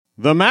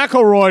The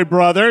McElroy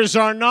brothers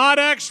are not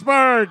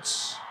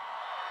experts.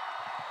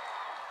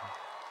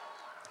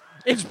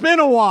 It's been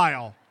a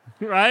while,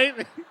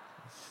 right?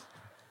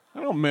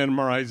 I don't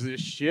memorize this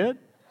shit.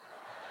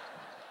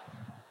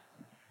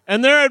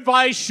 And their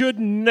advice should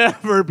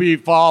never be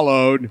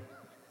followed.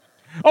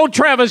 Oh,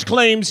 Travis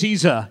claims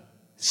he's a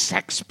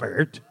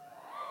sexpert.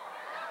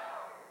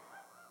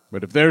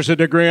 But if there's a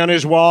degree on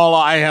his wall,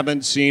 I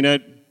haven't seen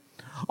it.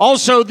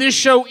 Also, this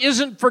show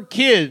isn't for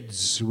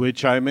kids,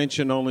 which I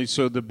mention only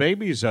so the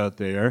babies out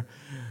there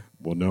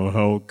will know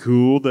how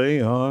cool they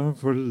are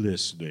for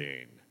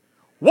listening.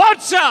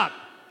 What's up,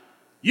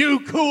 you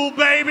cool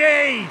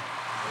baby?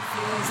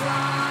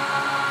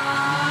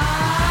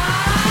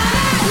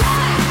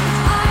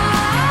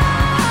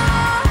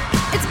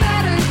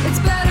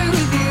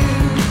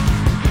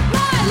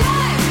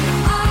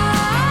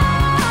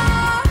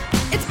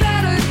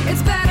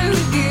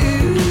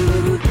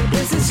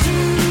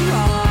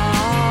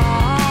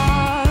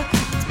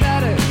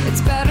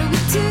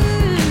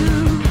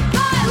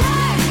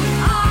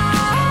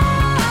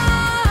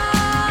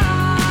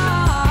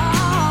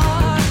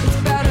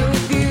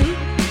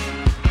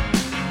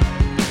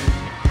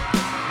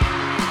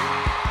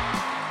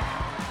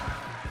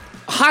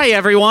 Hi,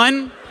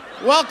 everyone.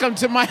 Welcome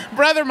to my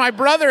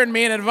brother and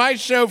me, an advice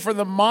show for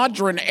the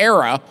modern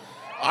era.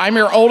 I'm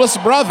your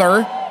oldest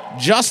brother,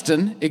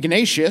 Justin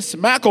Ignatius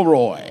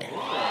McElroy.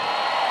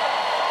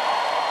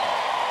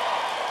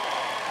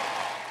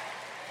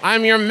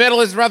 I'm your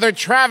middleest brother,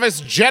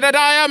 Travis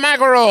Jedediah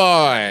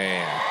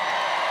McElroy.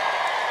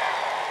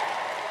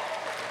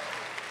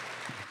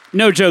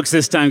 No jokes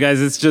this time,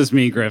 guys. It's just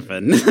me,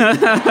 Griffin.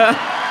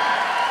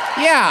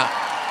 Yeah.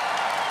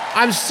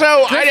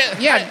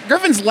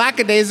 Griffin's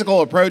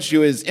lackadaisical approach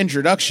to his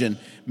introduction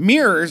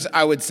mirrors,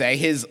 I would say,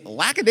 his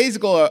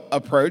lackadaisical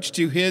approach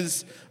to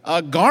his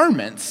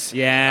garments.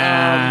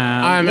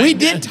 Yeah. We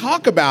did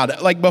talk about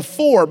it, like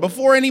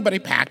before anybody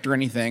packed or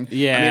anything.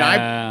 Yeah.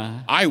 I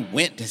mean, I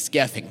went to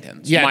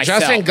Skeffington's Yeah, myself.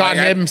 Justin got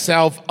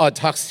himself a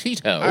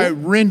tuxedo. I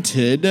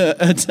rented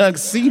a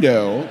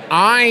tuxedo.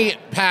 I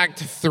packed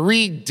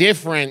 3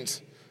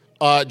 different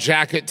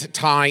jacket,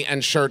 tie,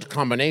 and shirt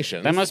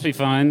combinations. That must be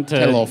fun to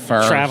Get a little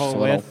fur, travel just a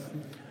little-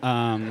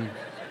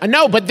 with.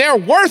 No, but they're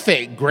worth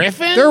it,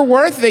 Griffin. They're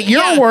worth it.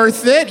 You're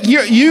worth it.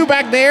 You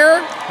back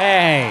there.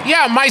 Hey.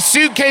 Yeah, my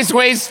suitcase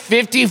weighs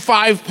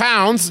 55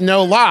 pounds,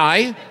 no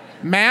lie.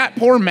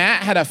 Poor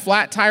Matt had a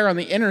flat tire on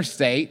the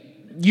interstate.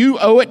 You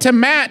owe it to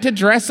Matt to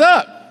dress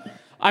up.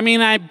 I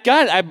mean, I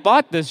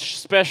bought this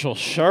special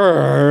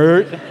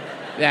shirt.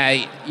 Yeah,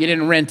 you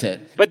didn't rent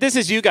it. But this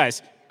is you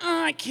guys.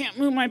 I can't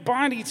move my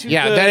body too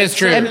Yeah, good. that is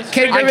true. And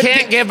I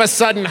can't give a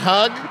sudden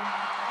hug.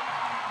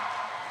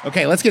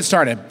 Okay, let's get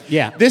started.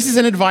 Yeah. This is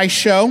an advice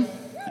show.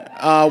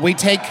 We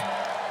take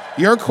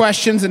your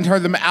questions and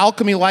turn them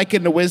alchemy-like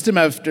into wisdom.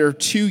 After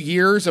 2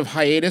 years of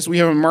hiatus, we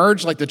have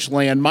emerged like the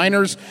Chilean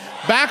miners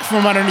back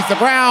from underneath the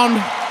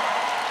ground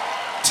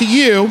to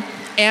you.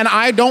 And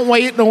I don't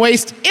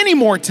waste any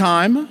more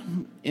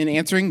time in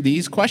answering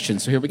these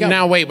questions. So here we go.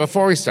 Now, wait,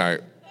 before we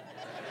start.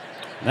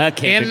 That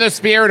can't In be- the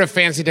spirit of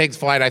Fancy Takes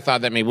Flight, I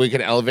thought that maybe we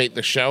could elevate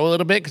the show a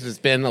little bit because it's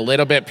been a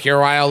little bit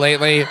puerile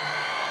lately,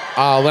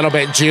 a little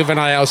bit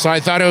juvenile. So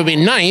I thought it would be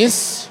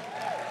nice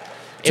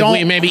if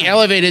we maybe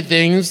elevated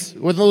things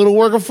with a little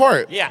work of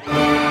art. Yeah.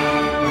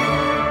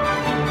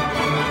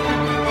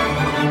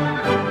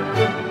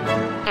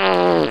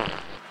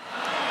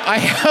 I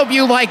hope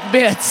you like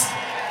bits.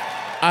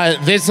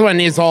 This one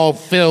is all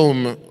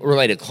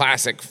film-related,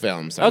 classic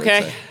films. I would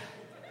Okay. say.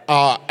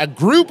 A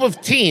group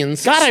of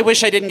teens... God, I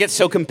wish I didn't get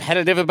so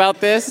competitive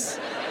about this.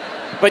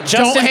 But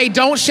Justin...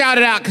 Don't shout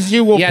it out because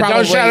you will probably...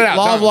 don't shout it out.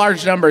 Law of Don't.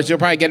 large numbers, you'll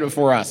probably get it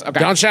before us. Okay.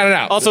 Don't shout it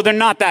out. Also, they're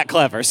not that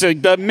clever, so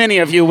many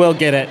of you will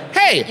get it.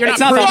 Hey, You're It's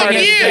not not that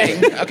proving hard.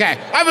 anything. Okay.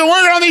 I've been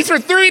working on these for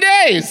 3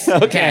 days.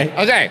 Okay.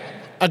 Okay.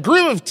 A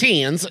group of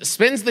teens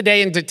spends the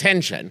day in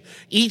detention.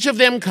 Each of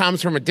them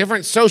comes from a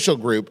different social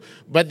group,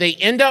 but they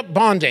end up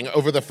bonding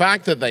over the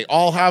fact that they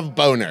all have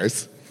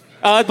boners.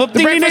 But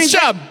The breakfast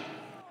chub.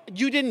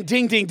 You didn't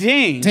ding, ding,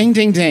 ding. Ding,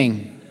 ding,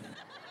 ding.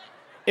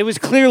 It was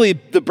clearly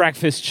the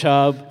breakfast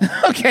chub.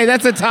 Okay,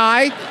 that's a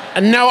tie.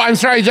 No, I'm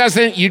sorry,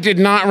 Justin. You did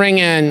not ring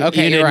in.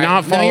 Okay, you did you're right.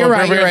 not follow No, you're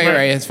right. appropriate- You're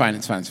right. It's fine.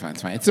 It's fine.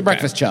 It's the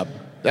breakfast chub.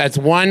 That's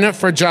 1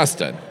 for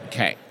Justin.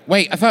 Okay.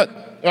 Wait, I thought...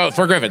 Oh,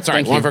 for Griffin. Sorry,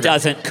 Thank 1 you. for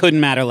Griffin. Couldn't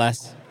matter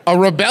less. A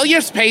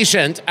rebellious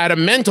patient at a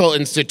mental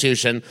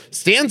institution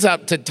stands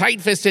up to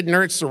tight-fisted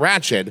nurse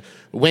Ratched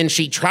when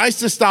she tries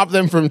to stop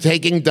them from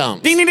taking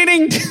dumps. Ding, ding,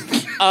 ding, ding.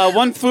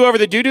 One flew over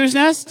the doo-doo's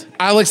nest?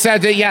 I'll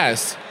accept it,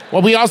 yes.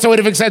 Well, we also would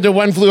have accepted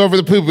 1 flew over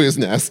the poo-poo's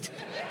nest.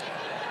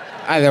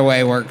 Either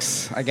way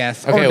works, I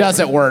guess. Okay. Or does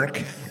it work?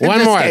 One In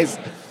this more. case.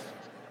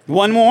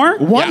 One more?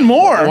 One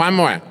more? One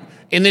more.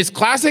 In this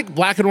classic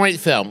black and white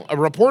film, a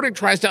reporter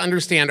tries to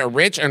understand a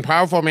rich and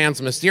powerful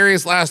man's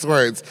mysterious last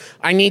words,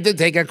 "I need to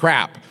take a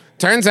crap."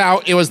 Turns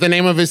out it was the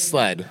name of his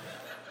sled.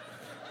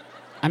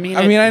 I mean,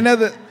 I know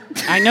that...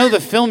 I know the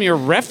film you're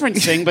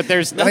referencing, but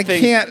there's But I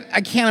nothing.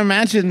 can't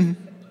imagine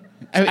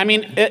I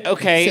mean,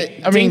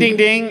 okay. Ding, ding,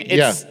 ding.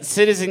 It's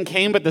Citizen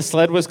Kane, but the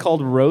sled was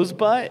called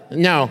Rosebud?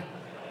 No.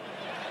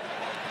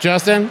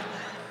 Justin?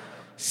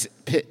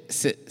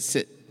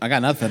 Sit. I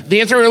got nothing.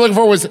 The answer we were looking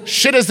for was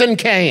Citizen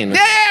Kane.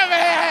 Damn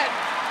it!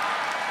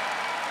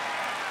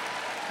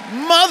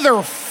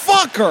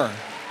 Motherfucker!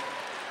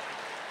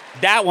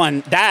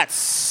 That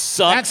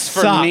sucks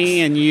for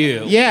me and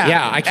you.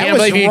 Yeah, I can't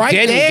believe you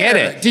didn't get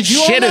it. Did you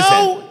all Citizen.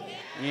 know?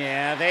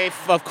 Yeah,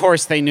 of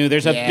course they knew.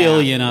 There's a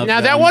billion of them.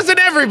 Now, that wasn't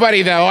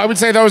everybody, though. I would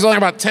say there was only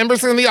about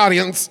 10% of the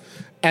audience,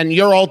 and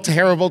you're all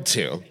terrible,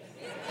 too.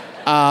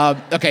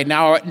 Okay,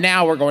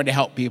 now we're going to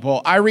help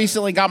people. I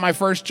recently got my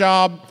first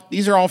job.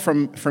 These are all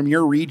from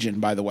your region,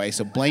 by the way,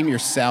 so blame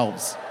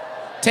yourselves.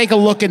 Take a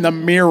look in the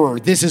mirror.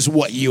 This is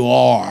what you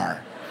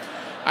are.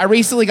 I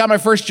recently got my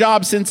first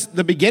job since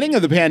the beginning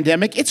of the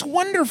pandemic. It's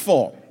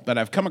wonderful, but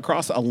I've come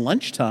across a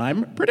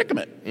lunchtime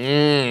predicament.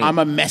 I'm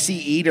a messy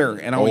eater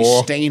and always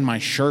stain my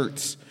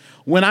shirts.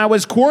 When I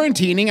was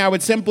quarantining, I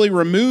would simply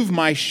remove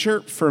my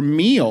shirt for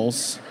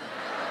meals.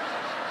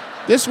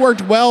 This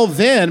worked well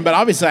then, but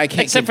obviously I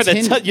can't Except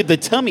continue. for the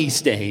tummy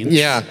stains.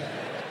 Yeah.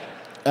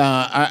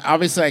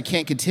 Obviously I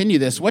can't continue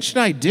this. What should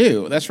I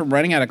do? That's from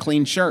running out of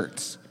clean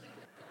shirts.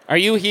 Are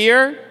you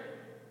here?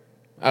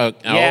 Oh,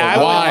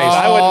 Yeah, wise.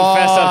 I wouldn't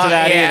fess up to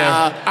that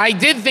yeah. either. I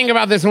did think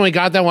about this when we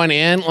got that one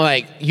in.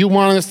 Like, you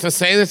want us to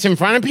say this in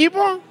front of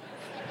people?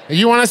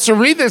 You want us to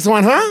read this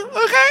one, huh?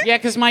 Okay. Yeah,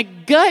 because my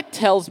gut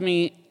tells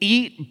me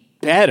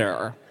eat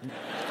better.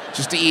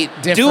 Just to eat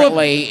Do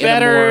differently. a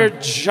better in a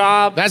more...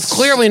 job. That's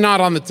clearly not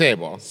on the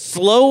table.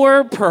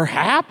 Slower,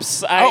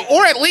 perhaps.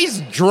 Or at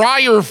least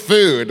drier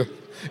food.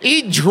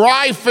 Eat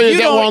dry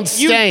food that won't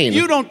stain.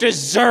 You don't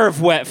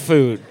deserve wet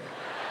food.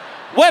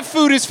 Wet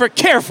food is for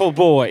careful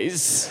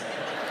boys.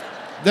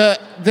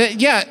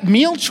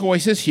 Meal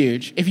choice is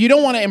huge. If you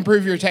don't want to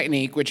improve your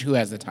technique, which who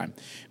has the time?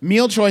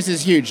 Meal choice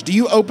is huge. Do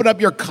you open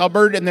up your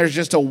cupboard and there's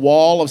just a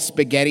wall of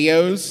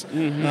SpaghettiOs?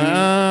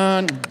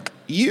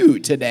 You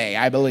today,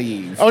 I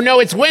believe. Oh no,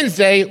 it's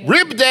Wednesday,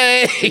 rib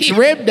day. It's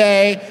rib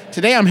day.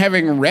 Today I'm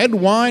having red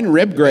wine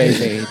rib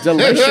gravy.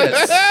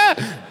 Delicious.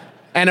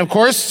 And of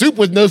course, soup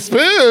with no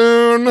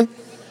spoon.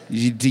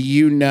 Do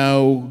you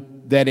know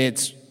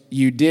that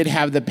you did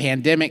have the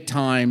pandemic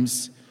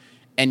times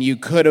and you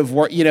could have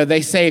worked,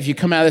 they say if you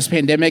come out of this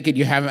pandemic and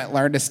you haven't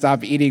learned to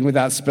stop eating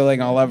without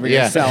spilling all over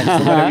yourself, so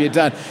what have you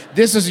done?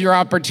 This is your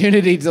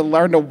opportunity to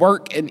learn to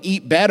work and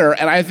eat better,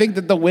 and I think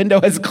that the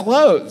window has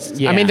closed.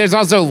 Yeah. I mean, there's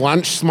also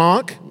lunch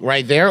smock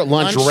right there,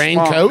 lunch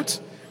raincoat.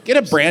 Get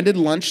a branded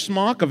lunch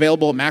smock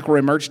available at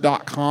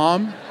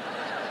McElroyMerch.com.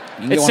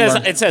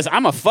 It says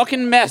I'm a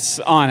fucking mess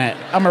on it.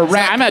 I'm a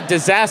rat. I'm a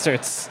disaster.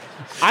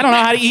 I don't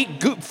know how to eat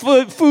good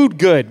food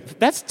good.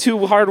 That's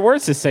two hard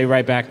words to say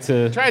right back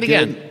to. Try it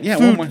again. Yeah,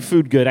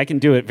 food good. I can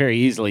do it very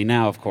easily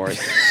now, of course.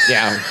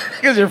 Yeah.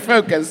 Because you're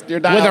focused. You're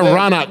dialed With a in.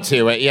 run up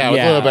to it, with a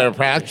little bit of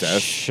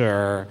practice.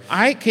 Sure.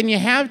 Can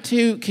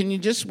you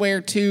just wear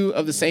two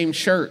of the same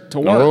shirt to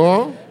work?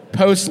 Oh.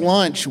 Post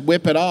lunch,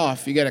 whip it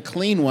off. You got a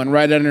clean one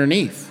right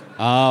underneath.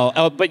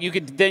 But you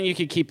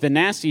could keep the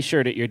nasty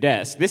shirt at your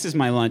desk. This is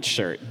my lunch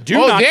shirt.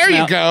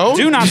 You go.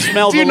 Do not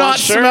smell the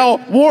lunch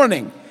shirt.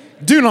 Warning.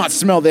 Do not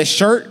smell this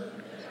shirt.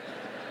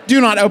 Do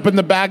not open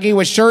the baggie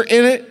with shirt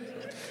in it.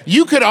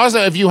 You could also,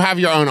 if you have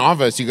your own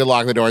office, you could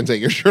lock the door and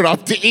take your shirt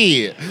off to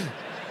eat.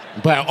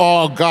 But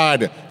oh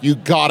God, you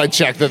gotta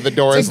check that the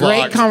door It's is a great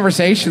locked.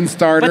 conversation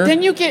starter. But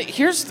then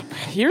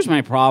here's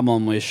my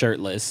problem with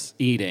shirtless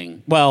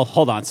eating. Well,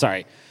 hold on,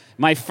 sorry.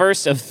 My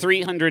first of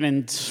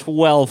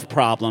 312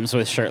 problems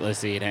with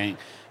shirtless eating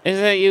is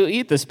that you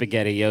eat the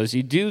SpaghettiOs,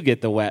 you do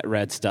get the wet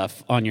red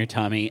stuff on your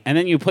tummy, and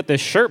then you put the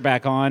shirt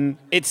back on,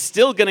 it's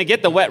still gonna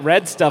get the wet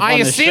red stuff on the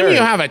shirt. I assume you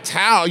have a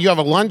towel. You have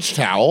a lunch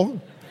towel.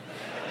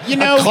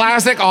 a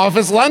classic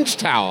office lunch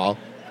towel.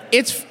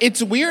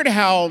 It's weird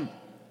how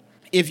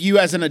if you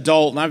as an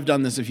adult, and I've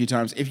done this a few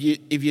times, if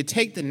you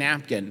take the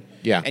napkin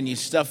and you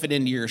stuff it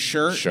into your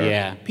shirt,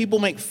 people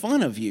make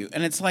fun of you.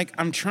 And it's like,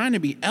 I'm trying to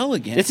be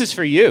elegant. This is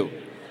for you.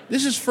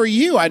 This is for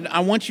you. I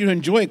want you to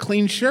enjoy a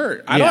clean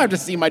shirt. I don't have to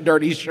see my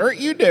dirty shirt.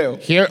 You do.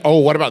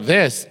 What about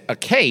this? A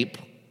cape,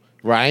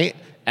 right?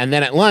 And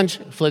then at lunch,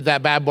 flip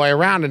that bad boy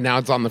around and now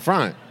it's on the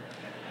front.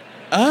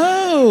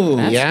 Oh.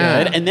 That's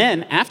good. And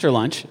then after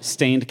lunch,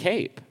 stained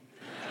cape.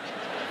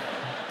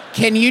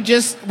 Can you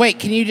just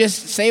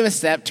save a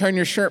step, turn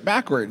your shirt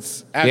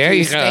backwards after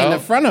you stain the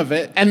front of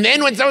it? And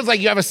then when someone's like,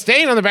 you have a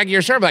stain on the back of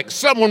your shirt, I'm like,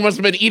 someone must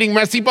have been eating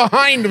messy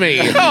behind me.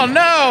 Oh,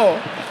 no.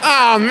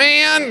 Oh,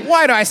 man.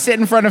 Why do I sit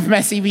in front of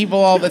messy people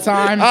all the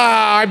time?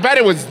 I bet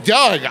it was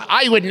Doug.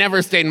 I would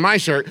never stain my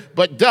shirt,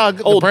 but Doug,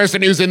 the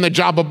person who's in the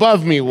job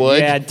above me, would.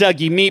 Yeah,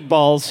 Dougie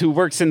Meatballs, who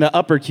works in the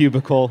upper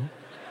cubicle.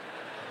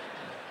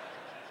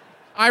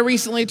 I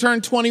recently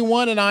turned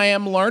 21, and I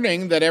am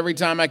learning that every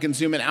time I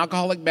consume an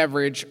alcoholic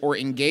beverage or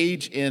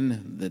engage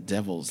in the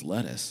devil's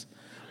lettuce,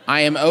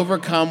 I am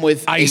overcome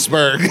with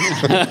iceberg.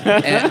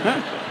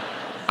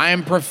 I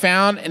am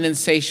profound and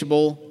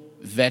insatiable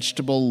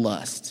vegetable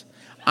lust.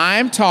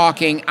 I'm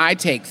talking, I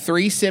take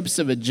 3 sips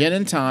of a gin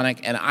and tonic,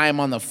 and I am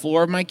on the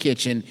floor of my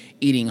kitchen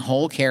eating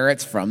whole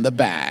carrots from the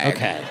bag.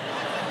 Okay.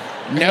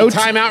 No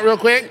Time out real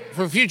quick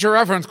for future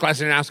reference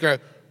question asker.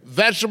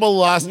 Vegetable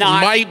lust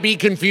might be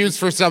confused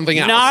for something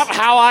else. Not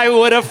how I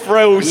would have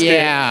frozen it.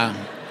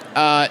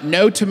 Yeah.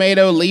 No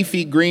tomato,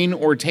 leafy, green,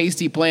 or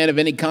tasty plant of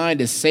any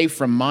kind is safe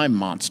from my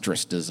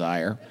monstrous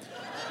desire.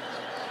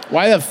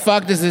 Why the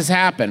fuck does this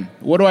happen?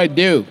 What do I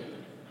do?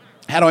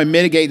 How do I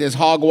mitigate this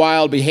hog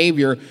wild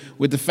behavior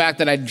with the fact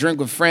that I drink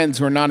with friends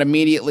who are not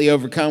immediately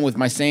overcome with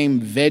my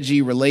same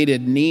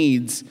veggie-related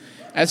needs?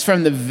 That's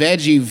from the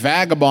Veggie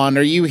Vagabond.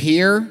 Are you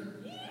here?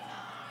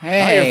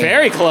 Hey. Oh, you're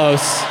very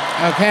close.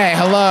 Okay,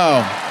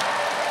 hello.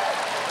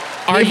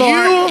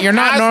 You're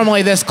not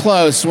normally this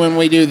close when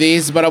we do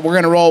these, but we're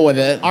going to roll with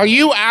it. Are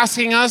you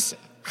asking us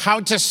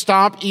how to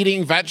stop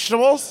eating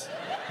vegetables?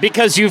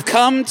 Because you've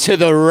come to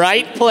the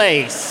right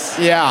place.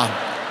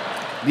 Yeah.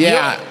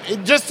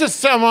 Just to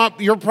sum up,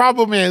 your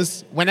problem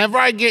is whenever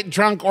I get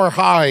drunk or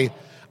high,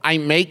 I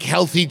make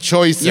healthy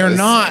choices. You're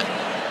not.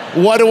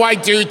 What do I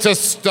do to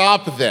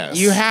stop this?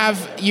 You have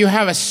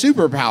a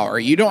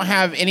superpower. You don't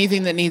have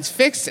anything that needs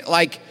fixed.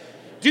 Like,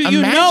 Do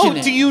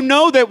you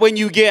know that when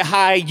you get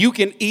high, you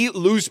can eat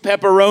loose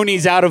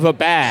pepperonis out of a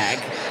bag?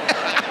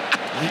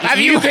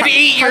 You could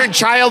eat your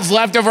child's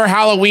leftover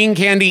Halloween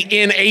candy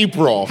in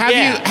April.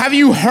 Have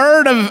you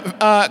heard of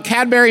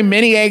Cadbury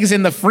mini eggs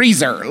in the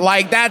freezer?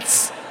 Like,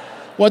 that's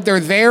what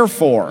they're there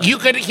for. You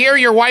could hear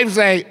your wife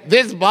say,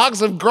 "This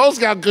box of Girl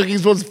Scout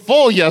cookies was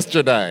full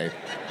yesterday."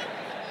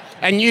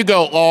 And you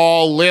go,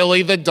 "Oh,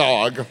 Lily the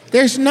dog."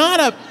 There's not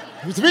a...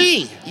 It's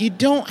me. You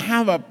don't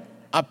have a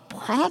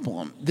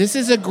problem. This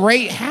is a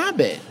great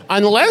habit.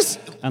 Unless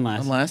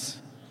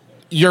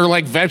your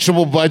like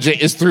vegetable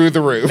budget is through the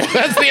roof.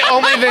 That's the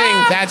only thing.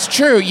 That's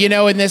true. You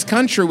know, in this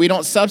country, we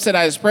don't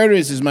subsidize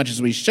produce as much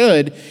as we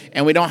should,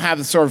 and we don't have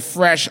the sort of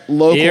fresh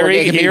local. Here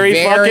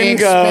he fucking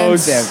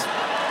expensive.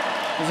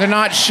 They're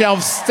not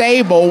shelf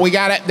stable. We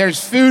got it.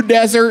 There's food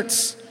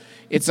deserts.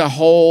 It's a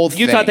whole thing.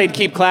 You thought they'd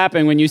keep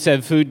clapping when you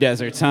said food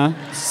deserts, huh?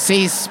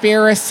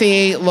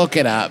 Seaspiracy. Look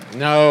it up.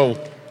 No.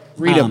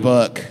 Read a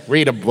book.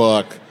 Read a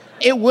book.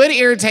 It would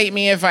irritate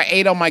me if I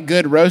ate all my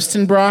good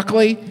roasting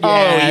broccoli. Sure.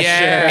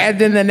 And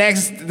then the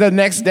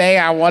next day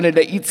I wanted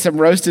to eat some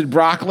roasted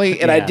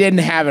broccoli and I didn't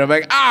have it. I'm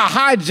like,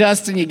 hi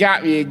Justin, you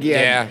got me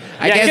again.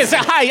 I guess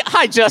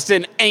hi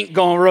Justin ain't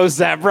gonna roast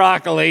that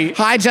broccoli.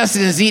 Hi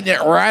Justin is eating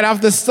it right off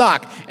the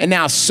stalk. And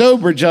now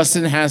sober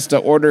Justin has to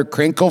order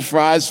crinkle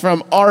fries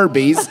from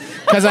Arby's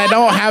because I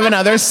don't have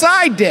another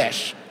side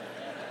dish.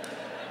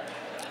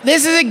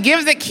 This is a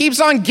gift that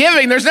keeps on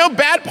giving. There's no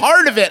bad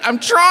part of it. I'm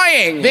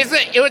trying.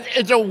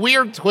 It's a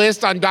weird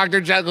twist on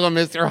Dr. Jekyll and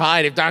Mr.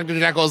 Hyde. If Dr.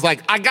 Jekyll was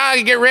like, I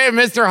gotta get rid of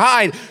Mr.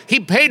 Hyde. He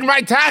paid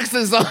my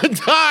taxes on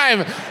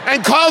time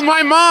and called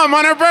my mom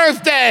on her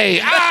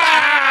birthday.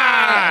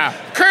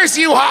 Curse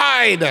you,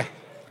 Hyde.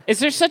 Is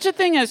there such a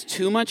thing as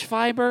too much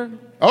fiber?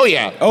 Oh,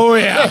 yeah. Oh,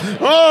 yeah.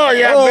 Oh,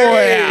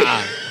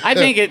 yeah. I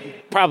think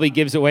it probably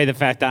gives away the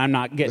fact that I'm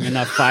not getting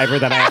enough fiber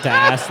that I have to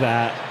ask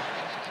that.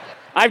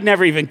 I've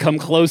never even come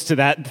close to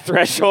that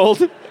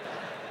threshold.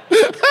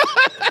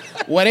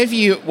 What if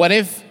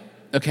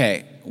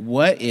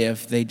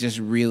they just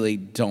really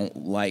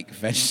don't like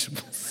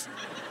vegetables?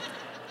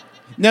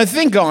 Now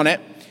think on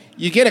it.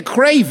 You get a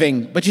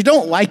craving, but you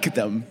don't like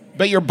them,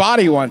 but your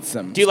body wants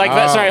them. Do you like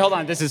sorry, hold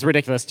on. This is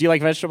ridiculous. Do you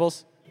like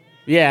vegetables?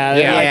 Yeah,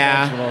 they like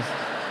vegetables.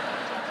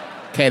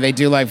 Okay, they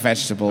do like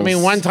vegetables. I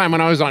mean, one time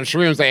when I was on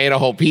shrooms, I ate a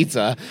whole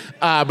pizza,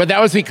 but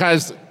that was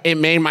because it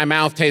made my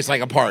mouth taste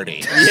like a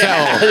party.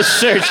 Yeah,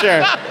 sure.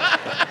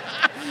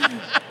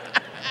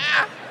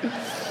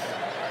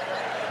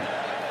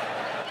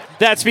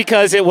 That's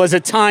because it was a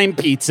time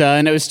pizza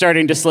and it was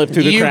starting to slip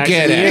through the cracks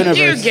of the universe.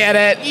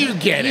 You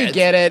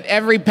get it.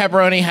 Every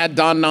pepperoni had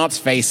Don Knotts'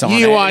 face on it.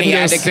 You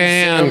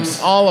understand.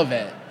 All of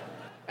it.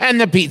 And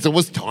the pizza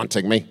was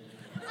taunting me.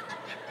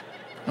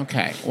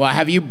 Okay. Well,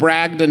 have you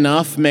bragged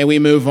enough? May we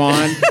move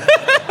on?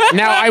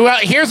 Now,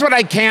 here's what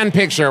I can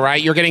picture, right?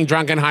 You're getting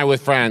drunk and high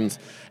with friends,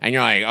 and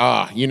you're like,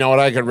 oh, you know what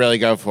I could really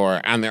go for?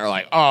 And they're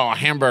like, oh, a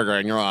hamburger.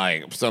 And you're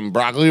like, some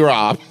broccoli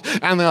raw.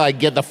 And they're like,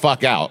 get the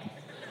fuck out.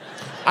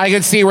 I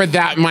can see where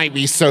that might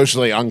be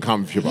socially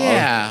uncomfortable.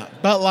 Yeah,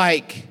 but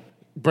like...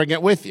 Bring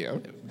it with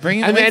you.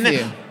 Have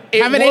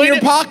it in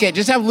your pocket.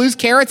 Just have loose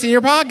carrots in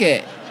your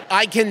pocket.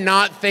 I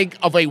cannot think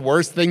of a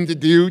worse thing to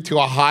do to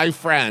a high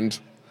friend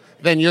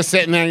than you're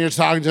sitting there and you're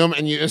talking to them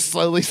and you just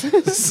slowly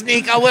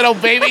sneak a little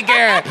baby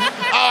carrot.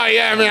 Oh,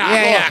 yeah, man.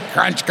 Yeah.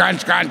 Crunch,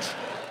 crunch, crunch.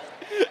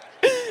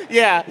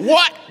 Yeah.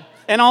 What?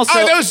 And also...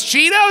 Are those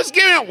Cheetos?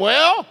 Give it,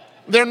 Will.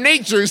 They're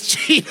nature's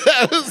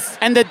Cheetos.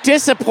 And the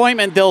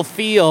disappointment they'll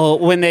feel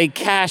when they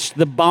cash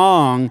the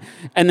bong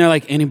and they're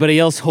like, anybody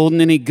else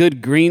holding any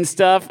good green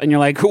stuff? And you're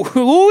like,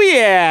 ooh,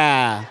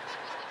 yeah.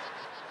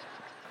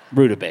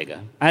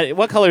 Rutabaga.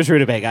 What color is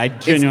rutabaga? I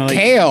genuinely...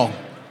 It's kale.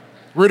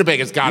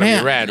 Rutabaga's got to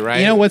be red,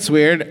 right? You know what's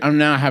weird? I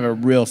now have a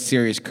real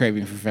serious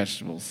craving for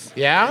vegetables.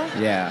 Yeah?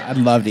 Yeah, I'd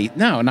love to eat.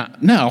 No.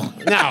 No.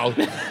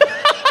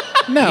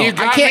 No, You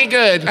got I can't, me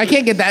good. I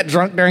can't get that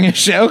drunk during a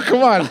show.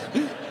 Come on.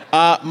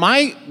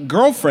 My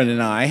girlfriend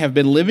and I have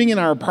been living in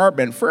our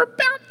apartment for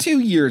about 2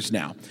 years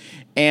now.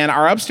 And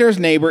our upstairs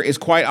neighbor is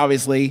quite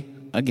obviously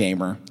a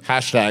gamer.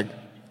 Hashtag.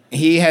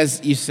 He has,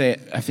 you say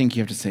it, I think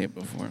you have to say it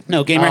before.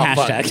 No, gamer Oh,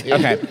 hashtag. fuck.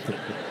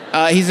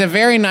 Okay. He's a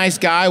very nice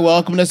guy,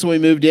 welcomed us when we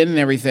moved in and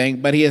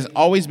everything, but he has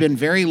always been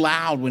very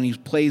loud when he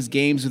plays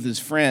games with his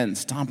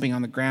friends, stomping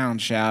on the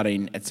ground,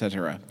 shouting,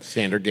 etc.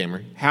 Standard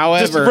gamer.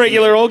 However, Just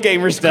regular old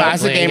gamer stuff.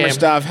 classic Playing gamer game.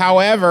 stuff.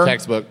 However,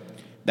 Textbook.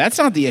 that's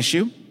not the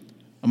issue.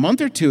 A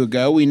month or two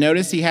ago, we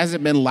noticed he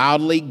hasn't been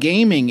loudly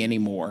gaming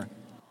anymore.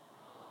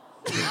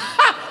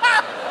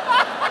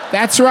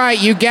 That's right,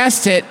 you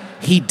guessed it.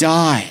 He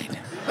died.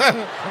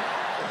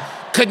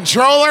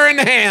 Controller in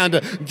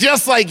hand,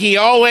 just like he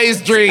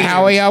always dreamed.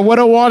 Howie, I would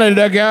have wanted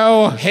to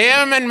go.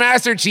 Him and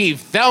Master Chief,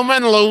 Thelma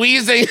and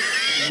Louise. The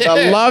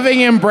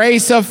loving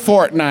embrace of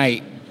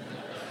Fortnite.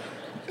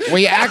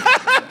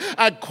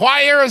 A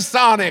choir of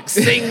Sonics,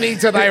 sing me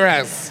to thy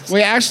rest.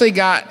 We actually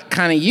got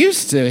kind of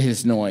used to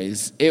his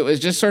noise. It was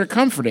just sort of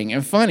comforting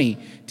and funny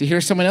to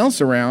hear someone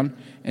else around,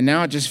 and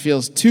now it just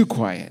feels too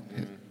quiet.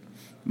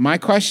 My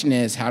question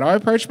is, how do I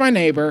approach my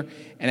neighbor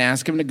and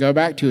ask him to go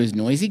back to his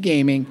noisy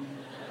gaming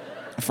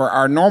for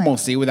our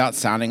normalcy without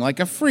sounding like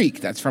a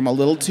freak? That's from A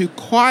Little Too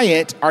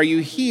Quiet. Are you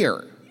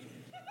here?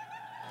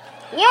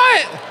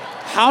 What?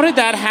 How did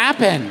that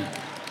happen?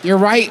 You're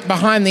right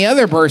behind the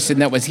other person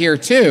that was here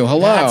too.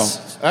 Hello.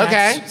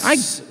 Okay.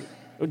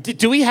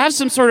 Do we have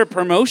some sort of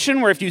promotion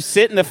where if you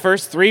sit in the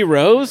first 3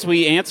 rows,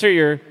 we answer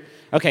your...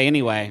 Okay,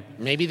 anyway.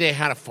 Maybe they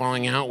had a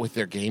falling out with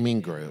their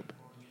gaming group,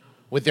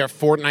 with their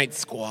Fortnite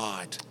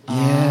squad.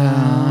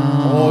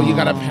 Yeah. Oh, you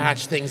gotta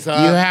patch things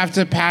up. You have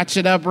to patch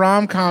it up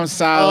rom-com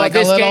style. Like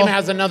this a little... game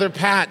has another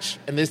patch,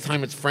 and this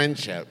time it's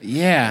friendship.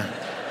 Yeah.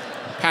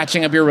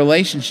 Patching up your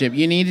relationship.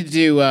 You need to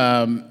do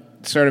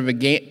sort of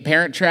a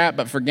parent trap,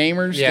 but for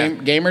gamers. Yeah.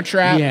 Gamer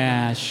trap.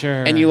 Yeah,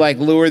 sure. And you like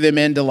lure them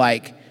into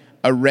like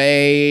a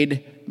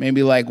raid,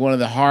 maybe like one of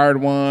the hard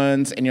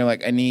ones, and you're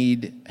like, I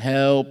need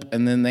help,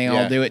 and then they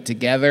all do it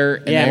together.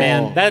 And Yeah,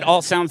 man. That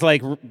all sounds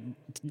like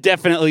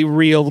definitely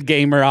real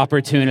gamer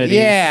opportunities.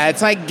 Yeah,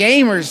 it's like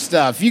gamer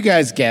stuff. You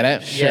guys get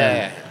it. Sure.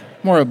 Yeah.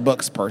 More a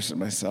books person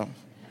myself.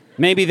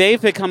 Maybe they've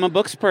become a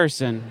books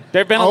person.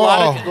 There've been a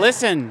lot of...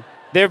 Listen...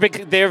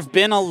 There've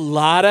been a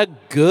lot of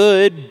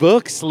good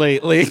books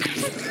lately.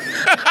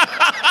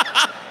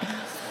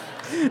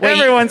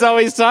 Everyone's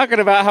always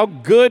talking about how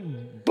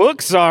good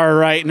books are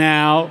right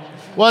now.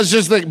 Well, it's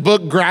just like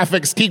book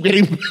graphics keep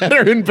getting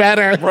better and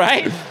better.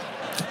 Right?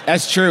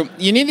 That's true.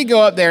 You need to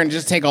go up there and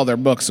just take all their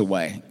books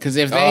away. Because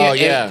if they...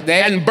 if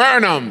they and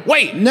burn them.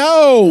 Wait.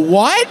 No,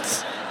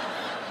 what?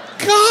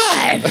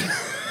 God.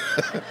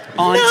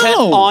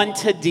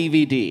 Onto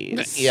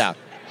DVDs. Yeah.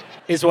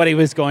 Is what he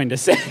was going to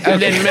say. And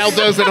then melt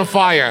those in a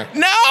fire.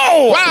 No!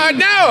 Wow,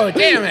 no,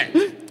 damn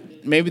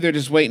it. Maybe they're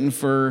just waiting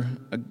for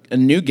a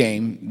new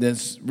game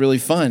that's really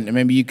fun. And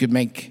maybe you could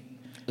make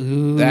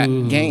that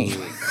game.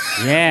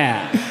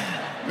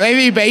 Yeah.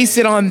 Maybe base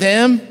it on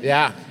them.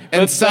 Yeah.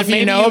 And stuff you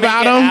maybe know make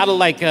about it them. out of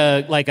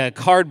like a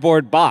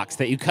cardboard box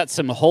that you cut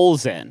some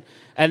holes in.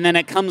 And then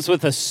it comes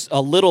with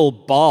a little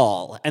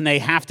ball, and they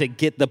have to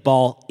get the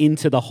ball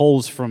into the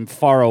holes from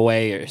far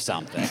away or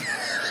something.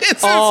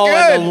 It's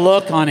And the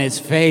look on his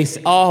face.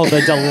 Oh,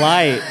 the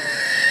delight.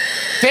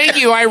 Thank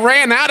you, I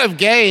ran out of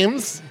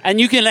games.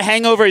 And you can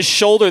hang over his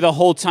shoulder the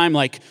whole time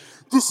like,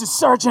 this is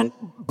Sergeant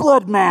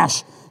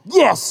Bloodmash.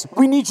 Yes,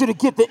 we need you to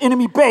get the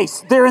enemy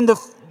base. They're in the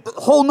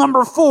hole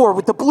number 4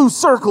 with the blue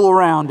circle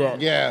around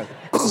it. Yeah.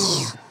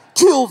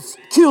 Kill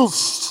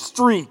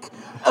streak.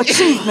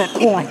 Achievement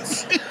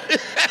points.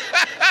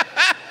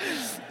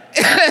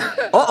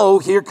 Uh-oh,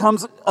 here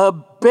comes a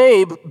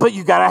babe, but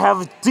you gotta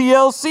have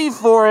DLC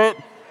for it.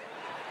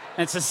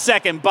 And it's the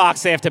second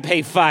box they have to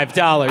pay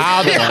 $5.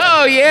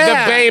 Oh,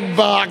 yeah. The babe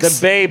box.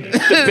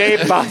 The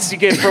babe box you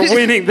get for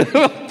winning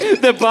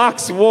the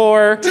box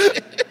war.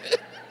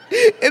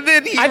 And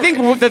then I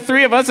think the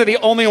 3 of us are the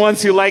only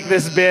ones who like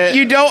this bit.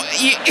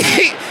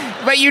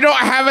 but you don't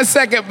have a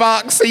second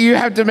box, so you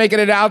have to make an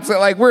announcement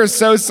like, we're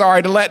so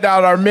sorry to let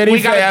down our mini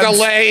We got fans. a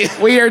delay.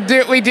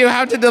 We do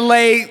have to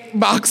delay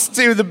box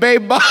 2, the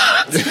babe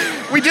box.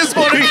 We just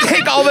want to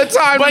take all the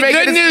time But to make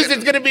good it. news,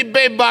 it's going to be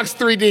Babe Box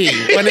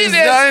 3D. When it's It is.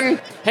 done,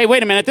 Hey,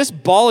 wait a minute. This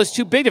ball is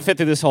too big to fit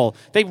through this hole.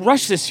 They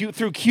rushed this through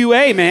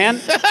QA, man.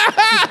 This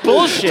is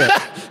bullshit.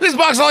 this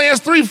box only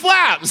has 3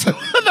 flaps.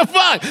 What the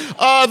fuck?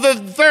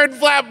 The 3rd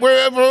flap,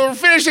 we're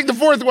finishing the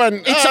 4th one.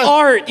 It's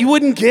art. You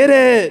wouldn't get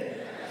it.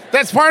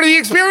 That's part of the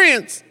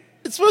experience.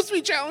 It's supposed to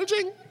be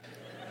challenging.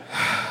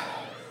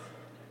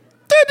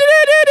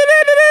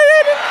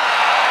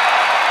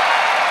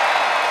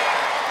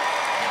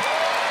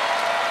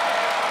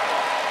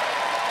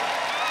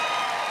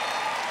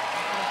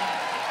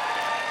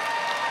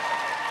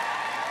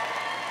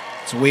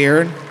 It's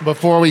weird.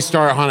 Before we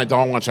start Haunted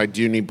Dawn Watch, I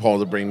do need Paul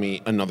to bring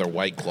me another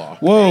White Claw.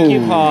 Whoa. Thank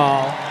you,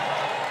 Paul.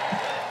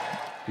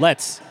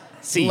 Let's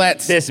see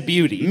this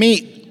beauty.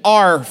 Meet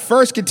our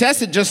first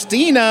contestant,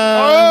 Justina.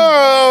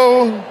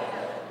 Oh!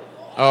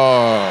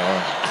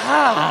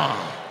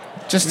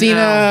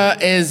 Justina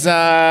is,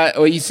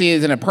 what you see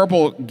is in a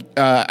purple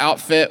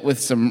outfit with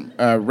some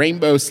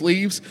rainbow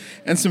sleeves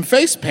and some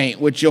face paint,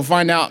 which you'll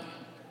find out,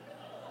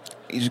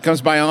 she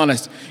comes by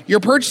honest. You're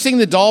purchasing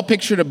the doll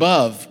pictured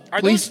above. Are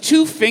those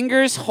 2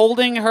 fingers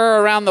holding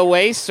her around the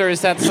waist, or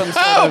is that some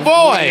sort of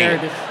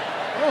weird...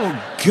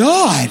 Oh,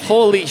 God.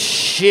 Holy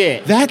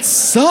shit. That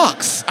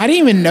sucks. I didn't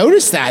even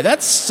notice that.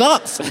 That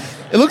sucks.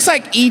 It looks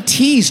like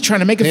E.T.'s trying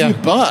to make a few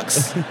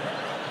bucks.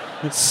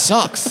 It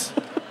sucks.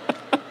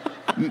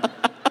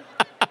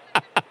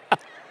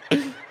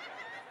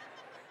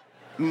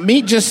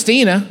 Meet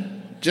Justina.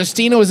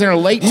 Justina was in her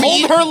late...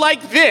 Hold her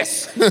like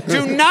this.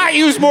 Do not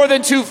use more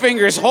than 2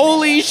 fingers.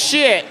 Holy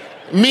shit.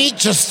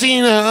 Meet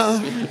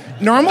Justina.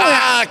 Normally,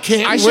 I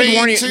can't I should wait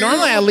warn you. to-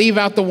 Normally, I leave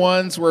out the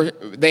ones where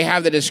they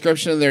have the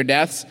description of their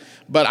deaths,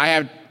 but I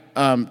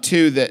have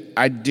 2 that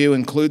I do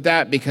include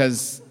that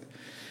because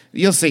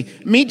you'll see.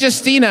 Meet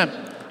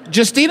Justina.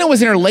 Justina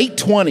was in her late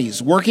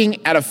 20s,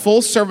 working at a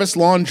full-service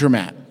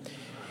laundromat.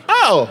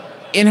 Oh.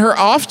 In her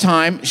off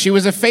time, she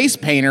was a face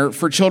painter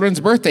for children's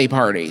birthday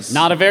parties.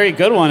 Not a very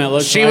good one, it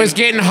looks She was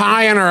getting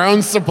high on her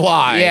own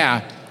supply.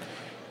 Yeah.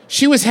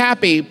 She was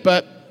happy,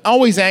 but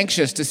always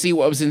anxious to see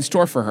what was in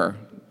store for her.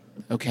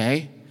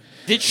 Okay.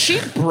 Did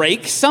she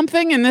break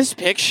something in this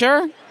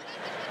picture?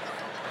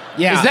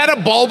 Yeah. Is that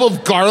a bulb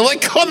of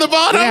garlic on the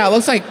bottom? Yeah,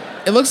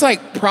 it looks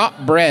like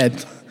prop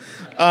bread.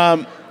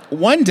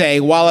 One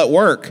day while at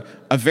work,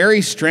 a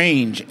very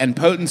strange and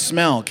potent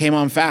smell came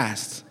on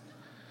fast.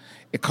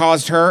 It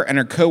caused her and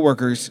her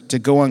coworkers to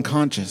go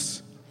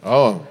unconscious.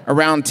 Oh.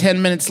 Around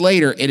 10 minutes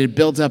later, it had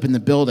built up in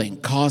the building,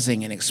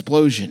 causing an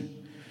explosion.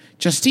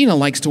 Justina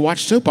likes to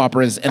watch soap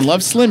operas and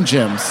loves Slim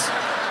Jims.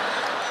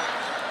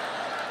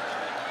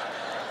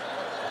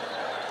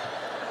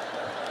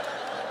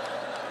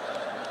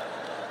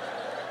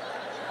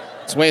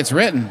 That's the way it's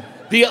written.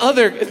 The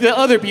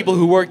other people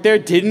who worked there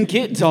didn't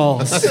get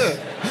dolls.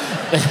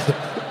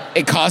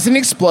 It caused an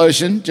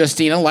explosion.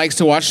 Justina likes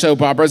to watch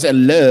soap operas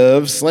and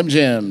loves Slim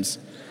Jims.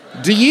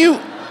 Do you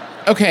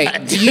try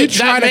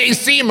That may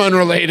seem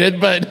unrelated,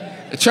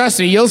 but... Trust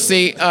me, you'll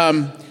see.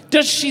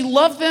 Does she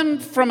love them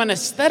from an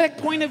aesthetic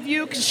point of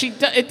view? Because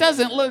it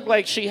doesn't look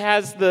like she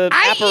has the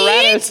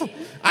apparatus.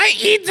 I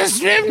eat the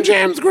Slim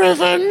Jims,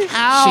 Griffin.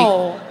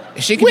 Ow.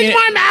 She With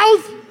my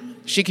mouth.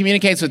 She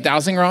communicates with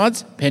dowsing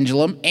rods,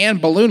 pendulum,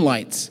 and balloon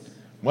lights.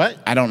 What?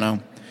 I don't know.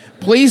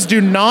 Please do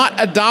not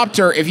adopt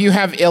her if you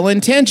have ill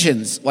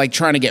intentions, like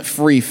trying to get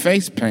free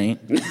face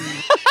paint.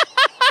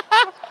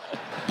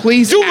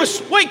 Please.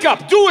 Wake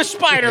up! Do a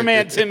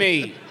Spider-Man to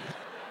me!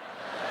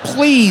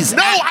 Please.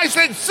 No, I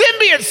said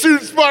symbiote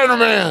suit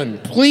Spider-Man.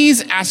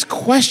 Please ask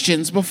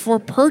questions before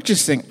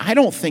purchasing. I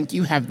don't think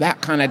you have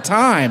that kind of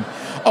time.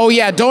 Oh,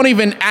 yeah, don't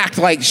even act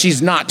like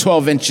she's not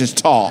 12 inches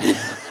tall.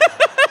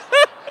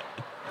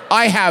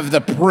 I have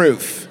the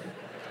proof.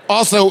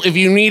 Also, if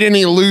you need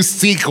any loose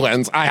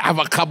sequins, I have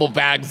a couple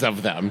bags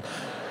of them.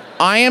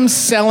 I am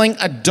selling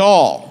a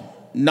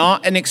doll,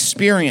 not an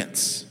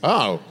experience.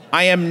 Oh.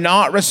 I am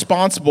not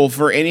responsible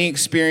for any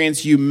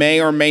experience you may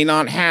or may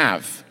not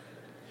have.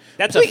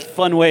 That's a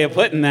fun way of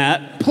putting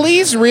that.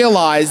 Please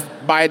realize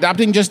by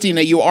adopting Justina,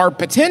 you are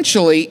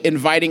potentially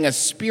inviting a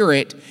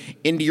spirit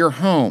into your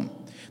home.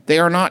 They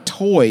are not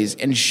toys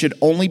and should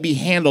only be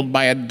handled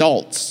by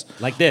adults.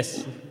 Like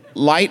this.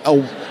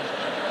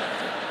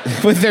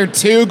 With their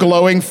 2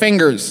 glowing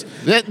fingers.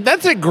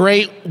 That's a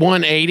great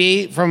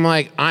 180 from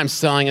I'm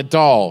selling a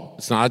doll.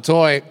 It's not a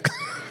toy.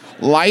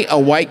 Light a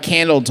white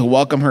candle to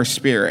welcome her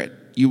spirit.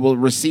 You will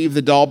receive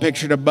the doll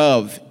pictured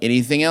above.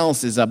 Anything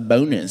else is a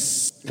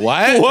bonus.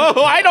 What?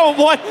 Whoa, I don't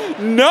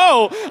want...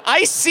 No,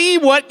 I see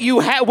what you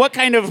have, what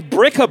kind of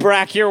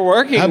bric-a-brac you're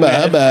working Hubba, with.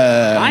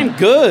 hubba. I'm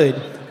good.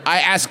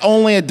 I ask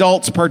only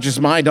adults purchase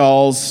my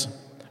dolls.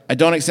 I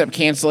don't accept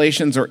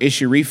cancellations or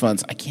issue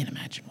refunds. I can't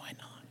imagine why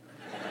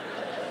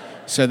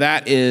not. So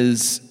that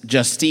is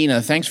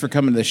Justina. Thanks for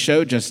coming to the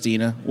show,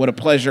 Justina. What a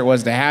pleasure it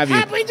was to have you.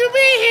 Happy to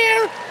be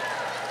here.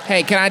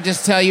 Hey, can I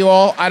just tell you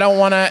all, I don't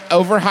want to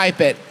overhype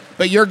it,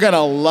 but you're going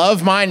to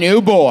love my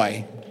new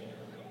boy,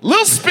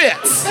 Lil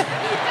Spitz.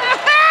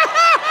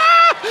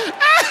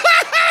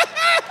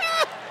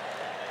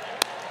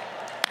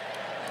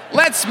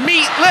 Let's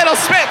meet Little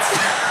Spitz.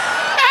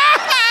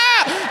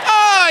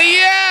 Oh,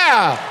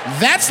 yeah.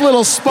 That's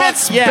Little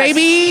Spitz, Yes.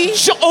 baby.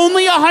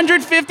 Only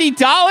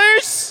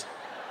 $150?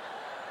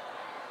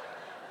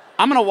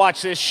 I'm gonna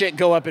watch this shit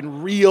go up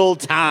in real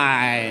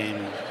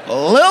time.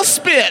 Lil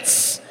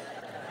Spitz.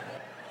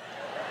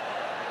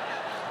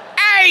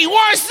 Hey,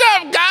 what's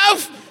up,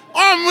 Golf?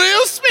 I'm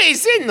real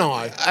space, isn't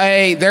I?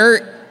 Hey,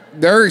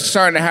 they're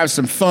starting to have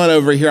some fun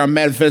over here on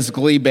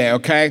Metaphysical eBay,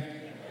 okay?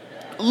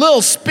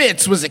 Lil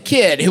Spitz was a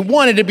kid who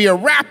wanted to be a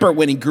rapper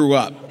when he grew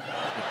up.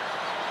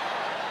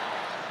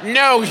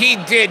 No, he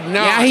did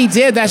not. Yeah, he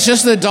did. That's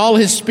just the doll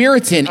his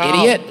spirit's in,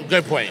 idiot.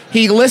 Good point.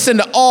 He listened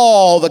to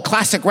all the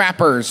classic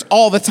rappers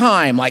all the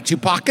time, like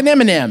Tupac and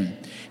Eminem.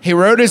 He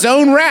wrote his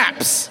own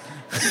raps.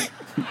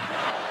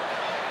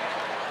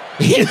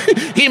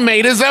 He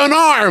made his own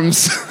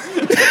arms.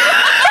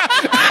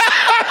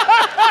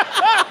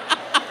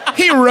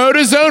 He wrote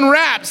his own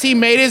raps. He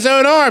made his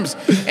own arms.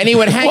 And he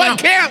would hang What out.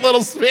 can't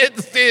Little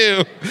Spitz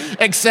do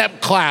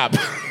except clap?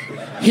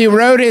 He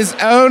wrote his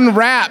own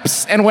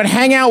raps and would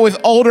hang out with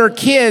older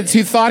kids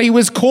who thought he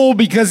was cool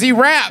because he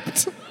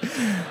rapped.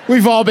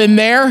 We've all been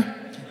there.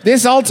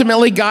 This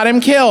ultimately got him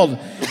killed.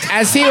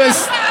 As he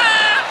was...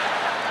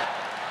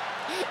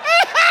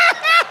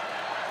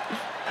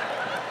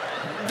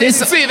 Didn't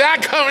see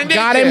that coming, did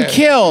got you? him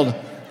killed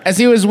as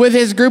he was with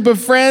his group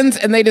of friends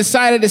and they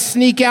decided to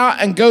sneak out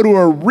and go to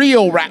a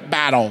real rap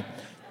battle.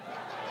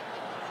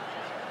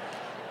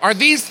 Are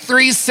these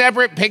 3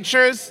 separate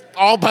pictures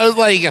all posed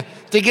like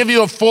to give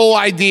you a full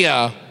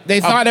idea?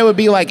 They thought it would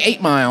be like 8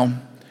 Mile.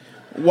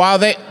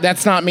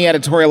 That's not me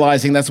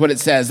editorializing, that's what it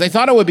says. They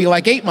thought it would be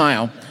like 8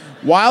 Mile.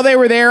 While they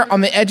were there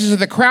on the edges of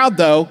the crowd,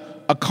 though,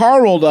 a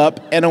car rolled up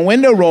and a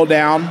window rolled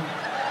down.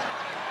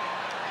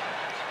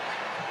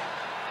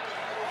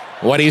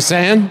 What are you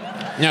saying?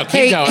 No,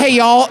 keep going. Hey,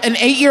 y'all, an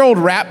 8-year-old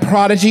rap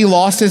prodigy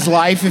lost his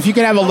life. If you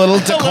could have a little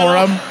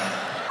decorum.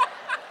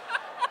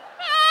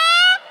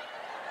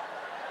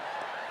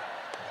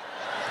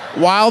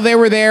 While they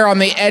were there on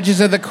the edges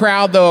of the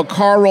crowd, though, a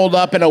car rolled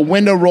up and a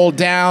window rolled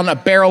down. A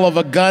barrel of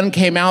a gun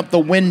came out the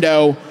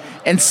window,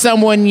 and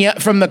someone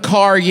from the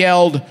car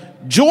yelled,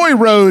 "Joy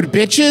Road,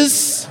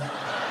 bitches!"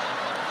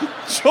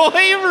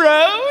 Joy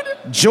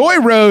Road? Joy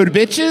Road,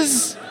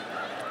 bitches!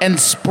 And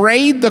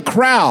sprayed the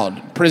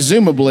crowd,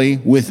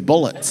 presumably with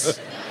bullets.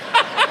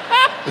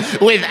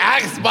 With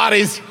axe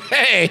bodies.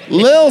 Hey.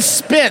 Lil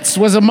Spitz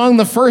was among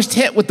the first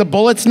hit with the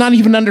bullets, not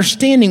even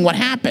understanding what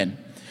happened.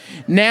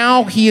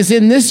 Now he is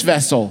in this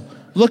vessel,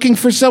 looking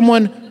for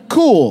someone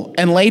cool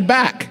and laid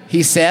back,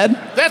 he said.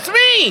 That's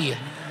me.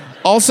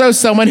 Also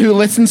someone who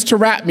listens to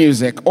rap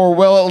music, or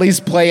will at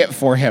least play it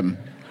for him.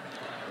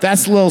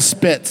 That's Lil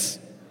Spitz.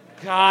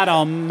 God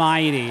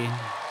almighty.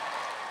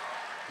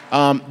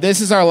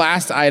 This is our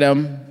last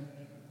item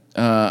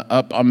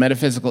up on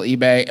Metaphysical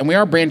eBay, and we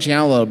are branching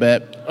out a little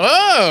bit.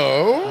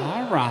 Oh.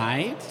 All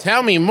right.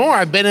 Tell me more.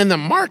 I've been in the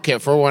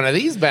market for one of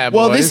these bad boys.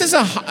 Well, this is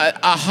a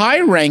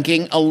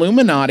high-ranking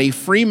Illuminati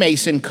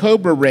Freemason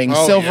Cobra ring,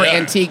 silver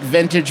antique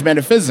vintage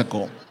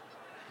metaphysical.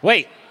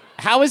 Wait,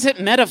 how is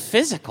it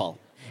metaphysical?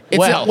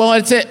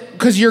 It's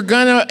because you're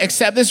gonna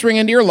accept this ring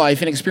into your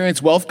life and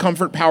experience wealth,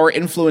 comfort, power,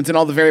 influence, and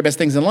all the very best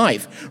things in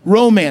life.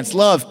 Romance,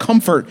 love,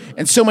 comfort,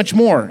 and so much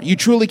more. You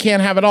truly can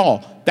have it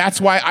all. That's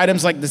why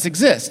items like this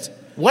exist.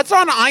 What's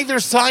on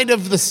either side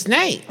of the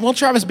snake? Well,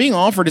 Travis, being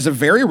offered is a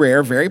very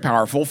rare, very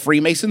powerful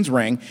Freemason's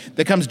ring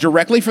that comes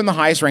directly from the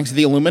highest ranks of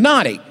the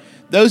Illuminati.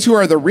 Those who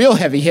are the real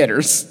heavy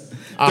hitters.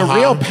 The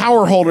real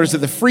power holders of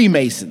the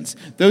Freemasons.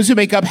 Those who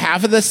make up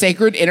half of the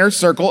sacred inner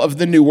circle of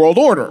the New World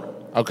Order.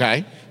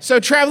 Okay. So,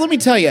 Trav, let me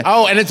tell you.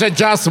 Oh, and it's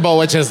adjustable,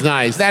 which is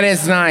nice. That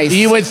is nice.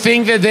 You would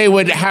think that they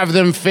would have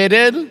them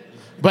fitted,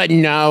 but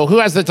no. Who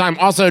has the time?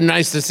 Also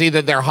nice to see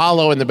that they're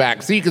hollow in the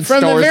back, so you can store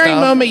From stuff. the very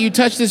moment you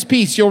touch this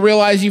piece, you'll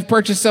realize you've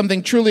purchased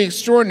something truly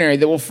extraordinary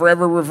that will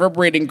forever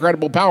reverberate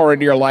incredible power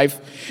into your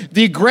life.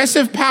 The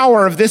aggressive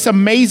power of this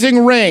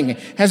amazing ring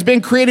has been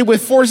created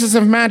with forces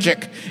of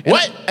magic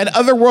and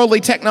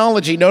otherworldly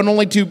technology known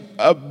only to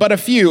but a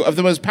few of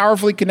the most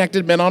powerfully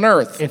connected men on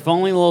Earth. If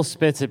only Lil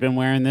Spitz had been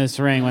wearing this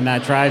ring when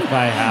that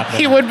drive-by happened.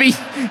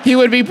 He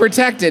would be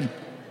protected.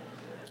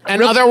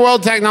 And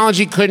otherworld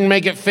technology couldn't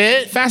make it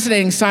fit?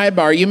 Fascinating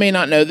sidebar. You may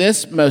not know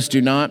this, most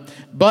do not,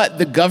 but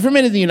the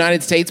government of the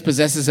United States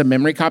possesses a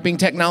memory copying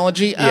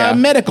technology, a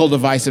medical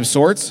device of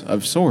sorts,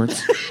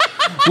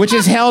 which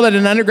is held at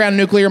an underground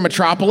nuclear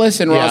metropolis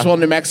in Roswell,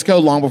 New Mexico,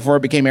 long before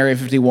it became Area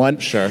 51.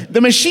 Sure.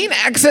 The machine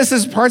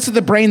accesses parts of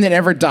the brain that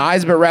never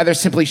dies, but rather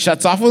simply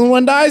shuts off when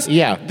one dies.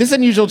 Yeah. This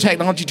unusual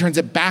technology turns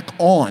it back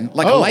on,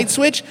 like a light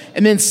switch,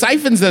 and then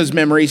siphons those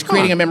memories,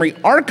 creating a memory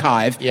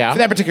archive for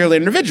that particular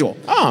individual.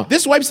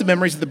 This wipes the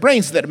memories of the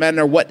brain so that no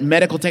matter what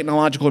medical,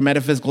 technological, or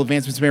metaphysical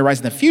advancements may arise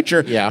in the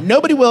future,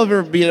 nobody will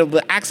ever be able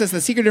to access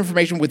the secret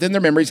information within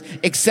their memories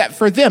except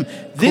for them.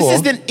 This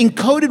is then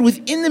encoded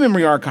within the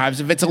memory archives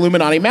of its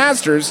Illuminati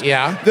masters,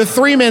 the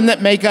 3 men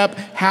that make up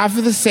half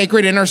of the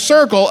sacred inner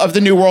circle of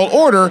the New World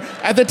Order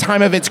at the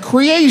time of its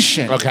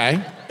creation. Okay.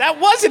 That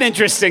was an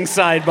interesting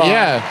sidebar.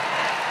 Yeah.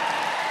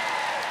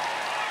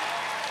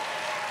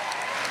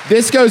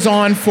 This goes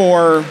on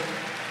for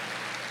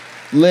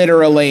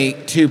literally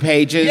 2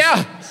 pages.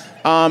 Yeah.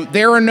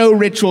 There are no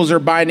rituals or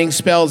binding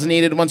spells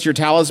needed once your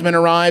talisman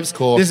arrives.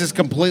 Cool. This is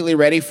completely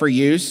ready for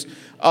use.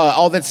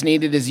 All that's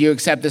needed is you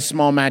accept this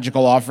small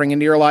magical offering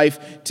into your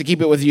life to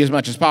keep it with you as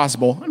much as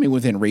possible. I mean,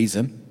 within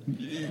reason.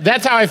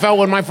 That's how I felt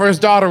when my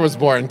first daughter was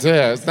born, too.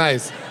 It's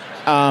nice.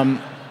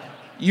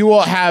 You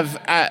will have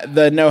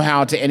the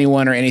know-how to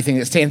anyone or anything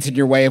that stands in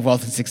your way of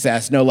wealth and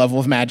success. No level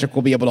of magic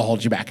will be able to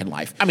hold you back in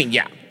life. I mean,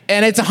 yeah.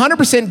 And it's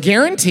 100%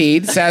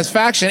 guaranteed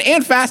satisfaction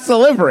and fast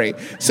delivery.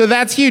 So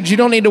that's huge. You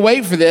don't need to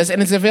wait for this,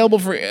 and it's available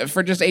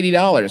for just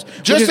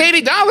 $80. Just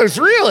 $80,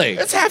 really?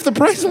 That's half the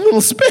price of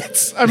Little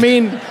Spitz. I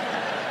mean...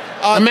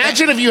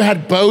 Imagine if you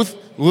had both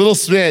Little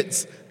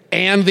Spitz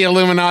and the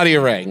Illuminati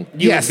ring.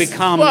 You would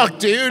become Look,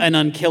 dude. an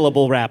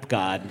unkillable rap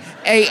god.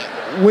 Hey,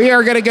 we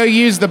are going to go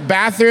use the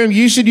bathroom.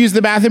 You should use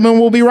the bathroom, and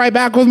we'll be right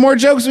back with more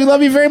jokes. We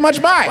love you very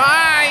much. Bye.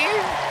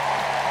 Bye.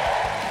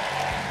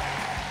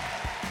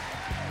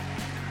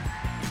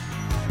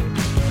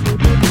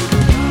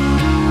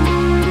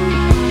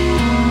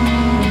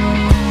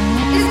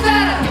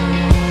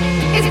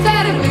 It's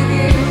better with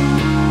you.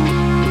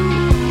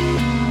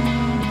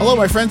 Hello,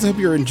 my friends. I hope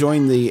you're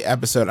enjoying the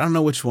episode. I don't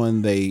know which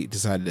one they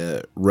decided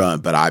to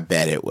run, but I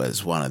bet it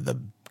was one of the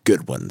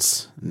good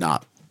ones,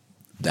 not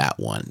that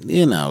one.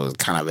 You know, it was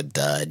kind of a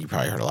dud. You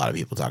probably heard a lot of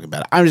people talking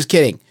about it. I'm just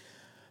kidding.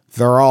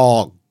 They're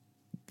all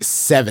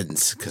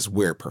 7s because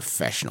we're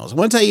professionals. I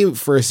want to tell you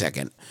for a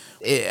second.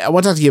 I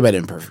want to talk to you about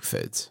imperfect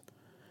foods.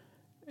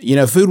 You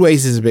know, food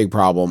waste is a big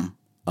problem.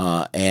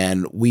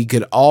 And we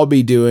could all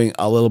be doing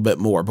a little bit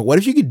more. But what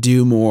if you could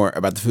do more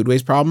about the food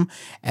waste problem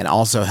and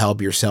also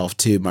help yourself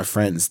too, my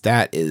friends?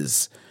 That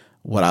is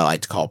what I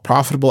like to call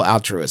profitable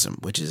altruism,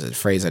 which is a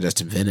phrase I just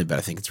invented, but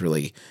I think it's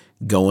really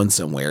going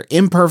somewhere.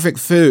 Imperfect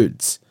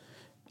foods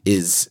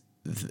is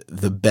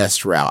the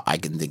best route I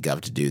can think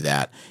of to do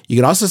that. You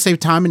can also save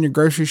time in your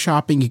grocery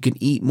shopping. You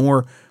can eat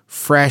more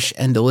fresh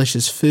and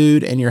delicious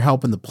food, and you're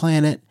helping the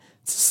planet.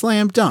 It's a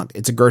slam dunk.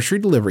 It's a grocery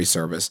delivery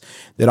service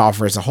that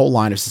offers a whole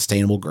line of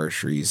sustainable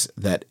groceries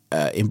that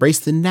embrace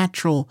the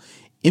natural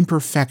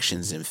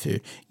imperfections in food.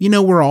 You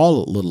know, we're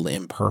all a little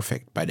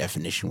imperfect by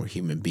definition. We're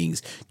human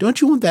beings. Don't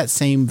you want that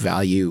same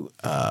value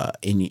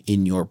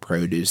in your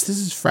produce? This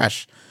is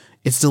fresh.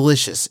 It's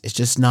delicious. It's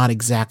just not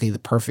exactly the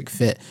perfect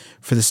fit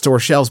for the store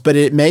shelves, but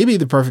it may be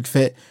the perfect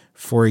fit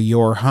for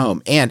your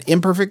home. And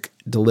Imperfect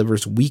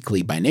delivers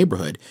weekly by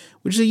neighborhood,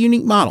 which is a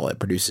unique model. It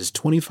produces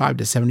 25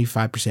 to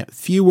 75%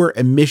 fewer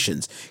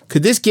emissions.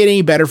 Could this get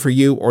any better for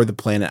you or the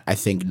planet? I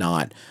think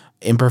not.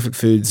 Imperfect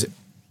Foods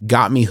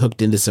got me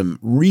hooked into some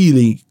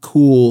really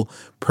cool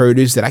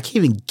produce that I can't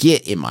even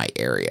get in my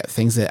area,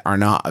 things that are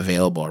not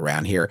available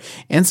around here,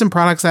 and some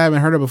products I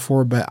haven't heard of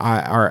before, but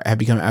have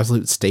become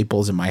absolute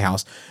staples in my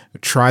house.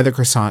 Try the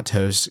croissant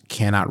toast.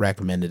 Cannot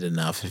recommend it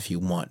enough if you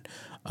want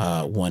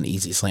one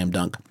easy slam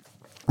dunk.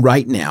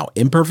 Right now,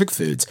 Imperfect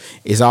Foods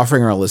is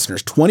offering our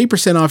listeners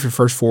 20% off your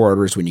first 4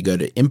 orders when you go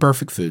to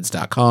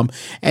imperfectfoods.com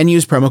and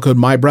use promo code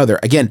MyBrother.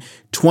 Again,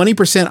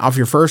 20% off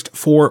your first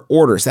 4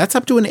 orders. That's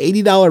up to an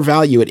 $80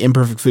 value at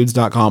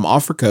imperfectfoods.com.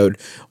 Offer code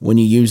when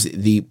you use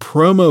the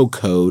promo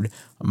code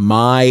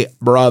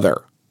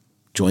MyBrother.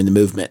 Join the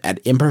movement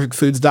at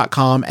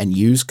imperfectfoods.com and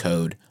use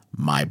code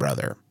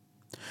MyBrother.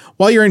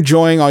 While you're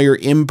enjoying all your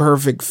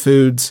Imperfect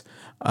Foods,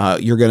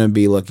 you're going to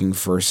be looking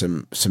for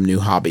some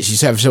new hobbies. You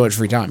just have so much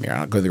free time. You're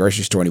not going to the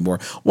grocery store anymore.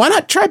 Why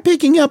not try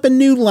picking up a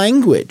new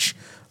language?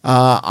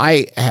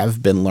 I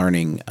have been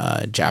learning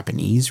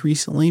Japanese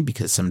recently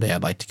because someday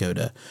I'd like to go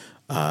to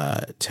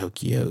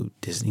Tokyo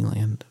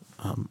Disneyland.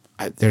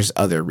 There's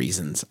other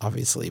reasons,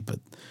 obviously, but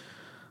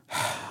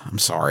I'm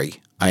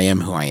sorry. I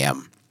am who I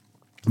am.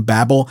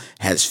 Babbel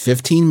has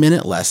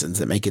 15-minute lessons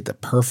that make it the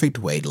perfect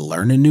way to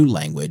learn a new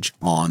language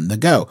on the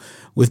go.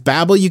 With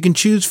Babbel, you can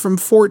choose from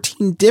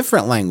 14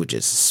 different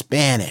languages: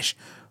 Spanish,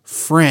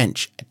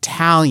 French,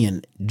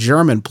 Italian,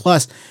 German.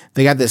 Plus,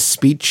 they got this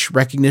speech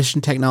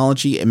recognition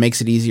technology. It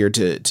makes it easier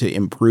to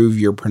improve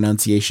your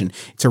pronunciation.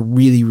 It's a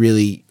really,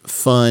 really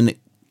fun,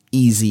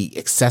 easy,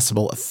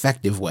 accessible,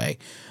 effective way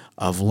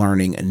of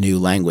learning a new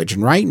language.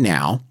 And right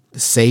now,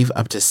 save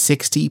up to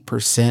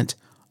 60%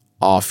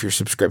 off your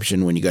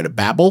subscription when you go to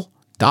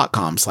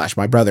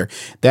babbel.com/mybrother.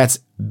 That's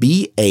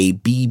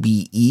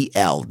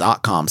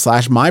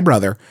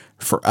BABBEL.com/mybrother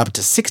for up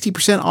to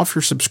 60% off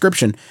your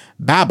subscription.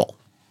 Babbel,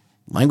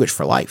 language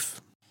for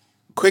life.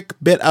 Quick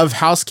bit of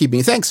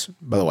housekeeping. Thanks,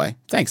 by the way.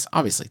 Thanks,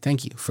 obviously.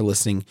 Thank you for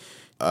listening.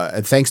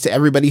 And thanks to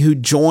everybody who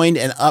joined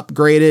and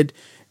upgraded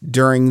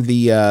during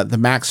the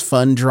Max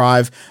Fun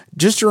Drive.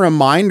 Just a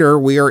reminder,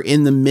 we are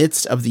in the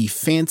midst of the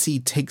Fancy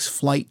Takes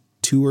Flight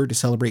tour to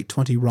celebrate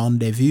 20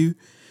 Rendezvous.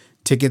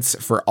 Tickets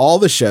for all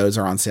the shows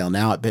are on sale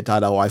now at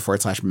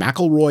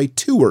bit.ly/McElroy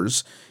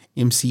Tours,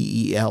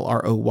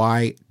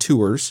 MCELROY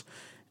Tours.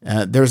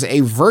 There's a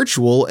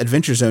virtual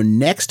Adventure Zone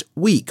next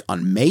week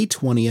on May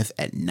 20th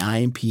at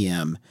 9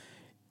 p.m.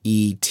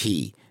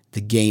 ET.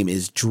 The game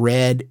is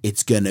Dread.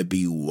 It's going to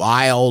be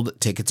wild.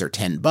 Tickets are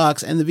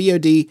 $10, and the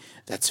VOD,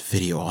 that's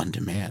video on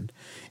demand,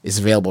 is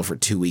available for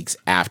 2 weeks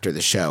after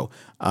the show.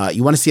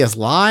 You want to see us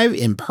live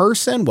in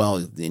person?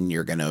 Well, then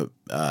you're going to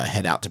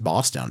head out to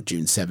Boston on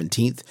June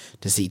 17th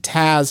to see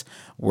Taz.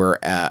 We're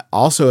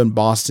also in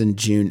Boston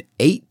June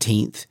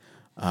 18th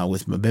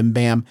with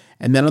MBMBaM.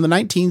 And then on the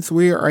 19th,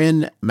 we are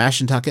in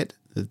Mashantucket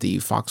at the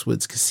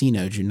Foxwoods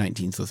Casino, June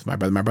 19th with my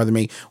brother,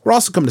 me. We're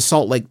also coming to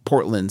Salt Lake,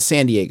 Portland,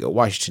 San Diego,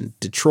 Washington,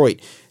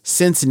 Detroit,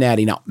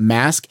 Cincinnati. Now,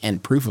 mask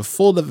and proof of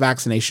full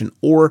vaccination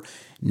or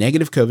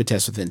negative COVID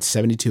test within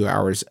 72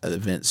 hours of the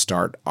event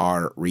start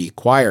are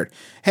required.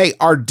 Hey,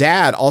 our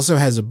dad also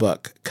has a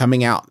book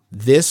coming out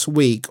this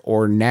week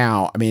or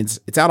now. I mean,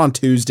 it's out on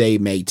Tuesday,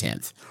 May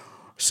 10th.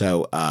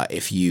 So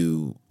if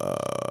you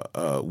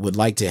would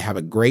like to have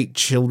a great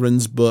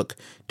children's book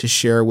to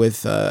share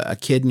with a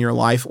kid in your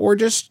life or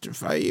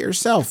just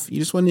yourself, you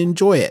just want to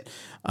enjoy it.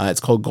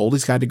 It's called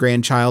Goldie's Guide to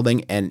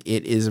Grandchilding, and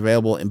it is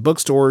available in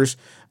bookstores.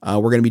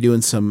 We're going to be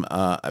doing some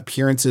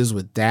appearances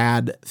with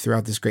Dad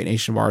throughout this great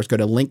nation of ours. Go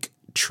to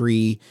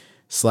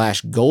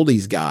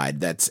Linktree/Goldie's Guide.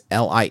 That's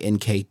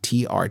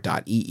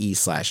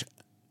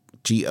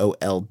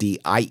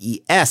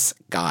linktr.ee/GOLDIES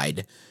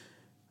guide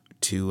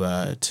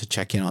to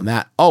check in on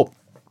that. Oh,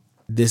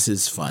 this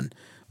is fun.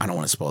 I don't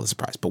want to spoil the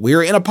surprise, but we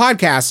are in a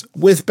podcast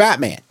with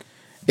Batman.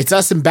 It's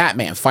us and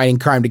Batman fighting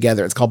crime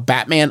together. It's called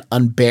Batman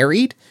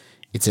Unburied.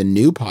 It's a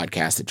new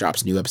podcast that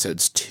drops new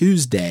episodes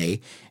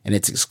Tuesday, and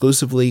it's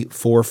exclusively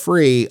for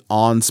free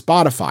on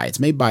Spotify. It's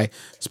made by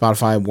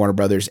Spotify, Warner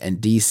Brothers,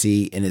 and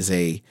DC, and is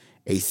a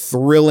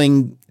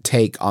thrilling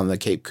take on the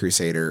Caped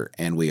Crusader,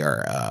 and we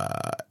are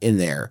in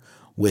there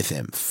with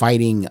him,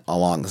 fighting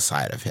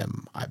alongside of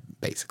him,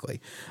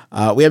 basically.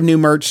 We have new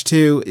merch,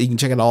 too. You can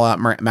check it all out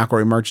at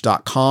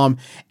McElroymerch.com,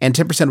 and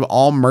 10% of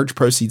all merch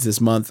proceeds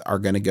this month are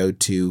going to go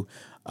to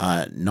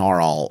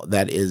NARAL.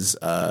 That is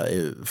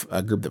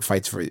a group that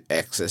fights for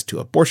access to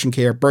abortion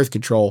care, birth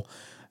control,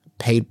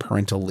 paid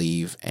parental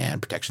leave,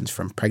 and protections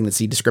from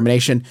pregnancy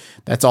discrimination.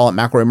 That's all at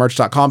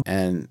McElroymerch.com.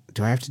 And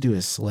do I have to do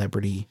a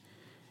celebrity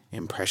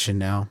impression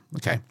now?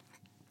 Okay.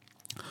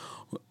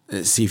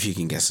 Let's see if you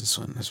can guess this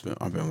one.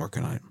 I've been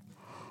working on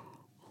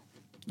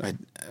it.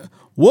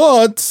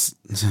 What's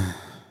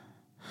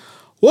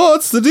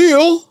the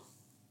deal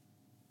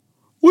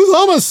with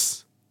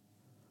hummus?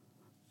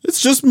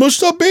 It's just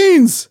mushed up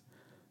beans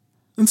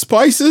and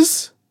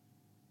spices.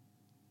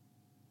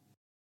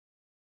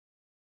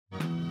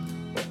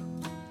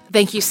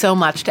 Thank you so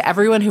much to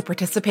everyone who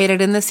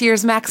participated in this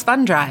year's Max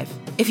Fun Drive.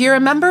 If you're a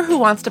member who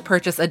wants to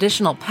purchase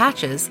additional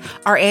patches,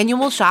 our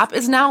annual shop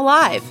is now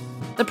live.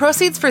 The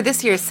proceeds for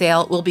this year's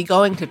sale will be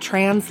going to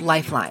Trans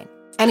Lifeline.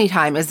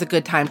 Anytime is a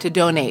good time to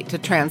donate to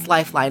Trans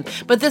Lifeline,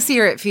 but this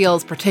year it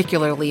feels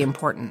particularly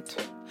important.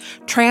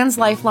 Trans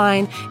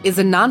Lifeline is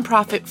a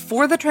nonprofit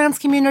for the trans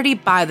community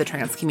by the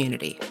trans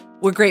community.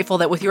 We're grateful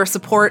that with your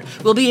support,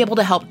 we'll be able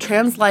to help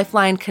Trans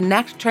Lifeline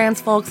connect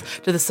trans folks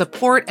to the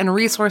support and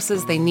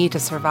resources they need to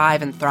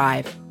survive and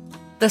thrive.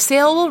 The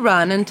sale will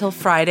run until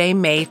Friday,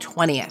 May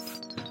 20th.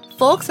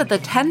 Folks at the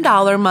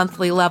 $10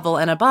 monthly level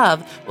and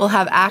above will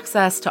have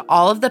access to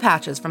all of the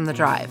patches from the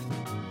drive.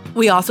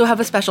 We also have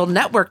a special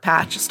network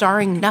patch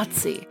starring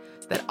Nutsy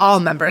that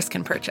all members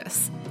can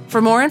purchase.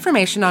 For more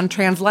information on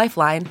Trans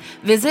Lifeline,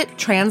 visit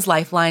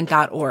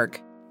translifeline.org.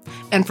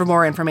 And for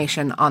more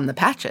information on the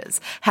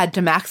patches, head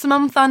to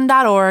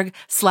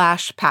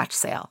MaximumFun.org/patch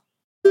sale.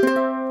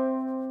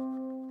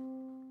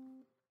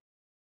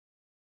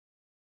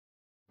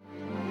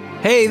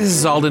 Hey, this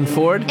is Alden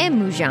Ford.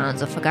 And Mujan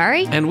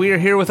Zulfagari. And we are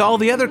here with all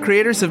the other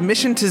creators of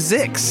Mission to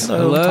Zix.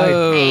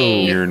 Hello.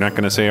 Hey. You're not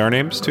going to say our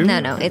names, too?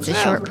 No, it's a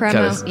short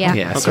promo.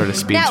 Yeah, sort of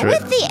speed now, through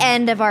with the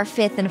end of our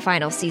 5th and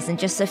final season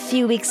just a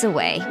few weeks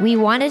away, we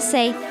want to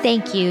say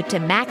thank you to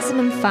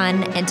Maximum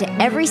Fun and to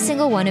every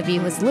single one of you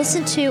who has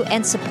listened to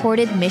and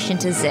supported Mission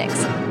to Zix.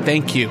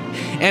 Thank you.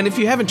 And if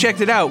you haven't checked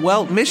it out,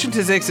 well, Mission to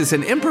Zix is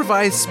an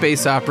improvised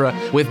space opera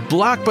with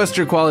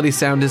blockbuster quality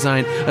sound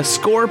design, a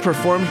score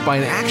performed by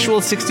an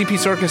actual 60-piece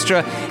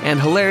orchestra,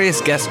 and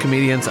hilarious guest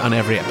comedians on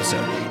every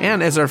episode.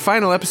 And as our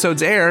final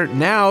episodes air,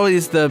 now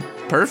is the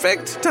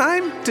perfect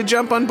time to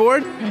jump on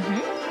board.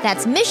 Mm-hmm.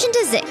 That's Mission to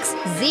Zix,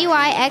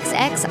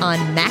 ZYXX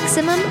on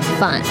Maximum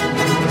Fun.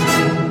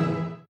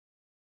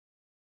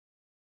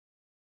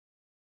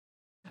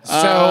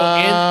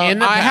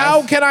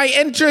 How can I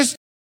interest?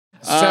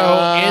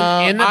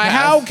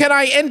 How can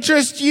I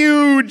interest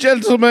you,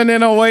 gentlemen,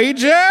 in a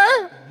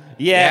wager?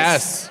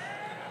 Yes.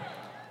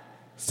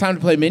 It's time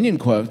to play Minion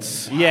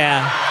quotes.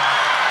 Yeah.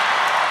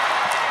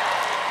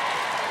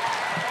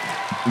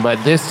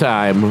 But this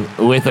time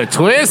with a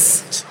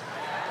twist.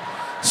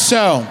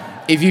 So,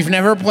 if you've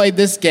never played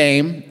this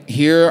game,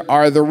 here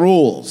are the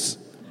rules.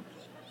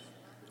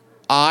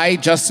 I,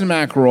 Justin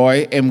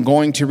McElroy, am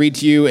going to read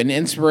to you an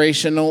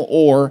inspirational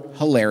or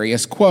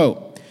hilarious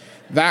quote.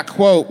 That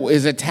quote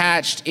is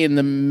attached in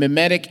the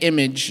mimetic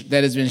image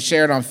that has been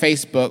shared on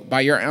Facebook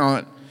by your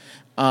aunt.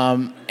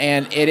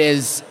 And it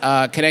is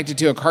connected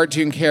to a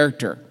cartoon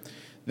character.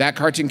 That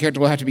cartoon character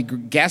will have to be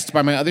guessed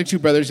by my other two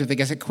brothers. If they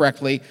guess it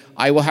correctly,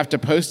 I will have to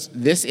post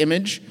this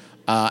image,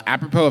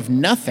 apropos of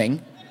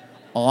nothing,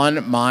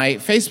 on my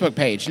Facebook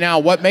page. Now,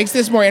 what makes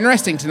this more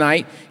interesting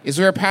tonight is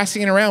we're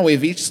passing it around.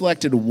 We've each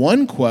selected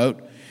one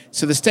quote,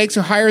 so the stakes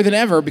are higher than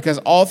ever because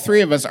all three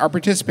of us are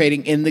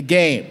participating in the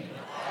game.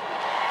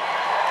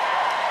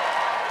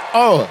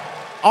 Oh,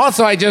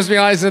 also, I just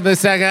realized in this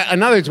second,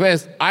 another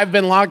twist. I've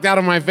been locked out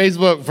of my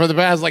Facebook for the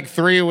past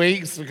 3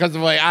 weeks because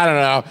of I don't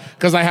know,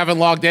 because I haven't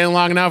logged in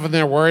long enough and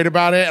they're worried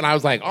about it. And I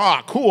was like,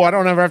 oh, cool, I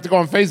don't ever have to go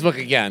on Facebook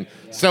again.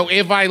 So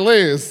if I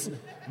lose,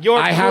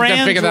 I have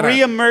to figure that out.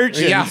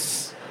 Reemergence.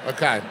 Yes.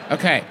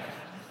 Okay.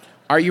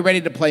 Are you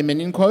ready to play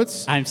Minion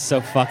quotes? I'm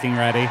so fucking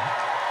ready.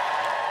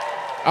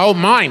 Oh,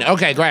 mine.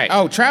 Okay, great.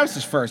 Oh, Travis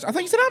is first. I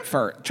thought you said I'm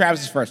first.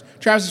 Travis is first.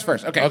 Travis is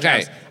first. Okay.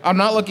 Okay. Travis. I'm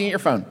not looking at your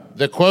phone.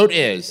 The quote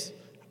is,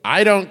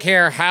 I don't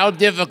care how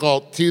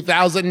difficult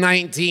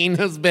 2019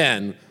 has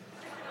been,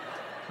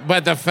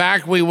 but the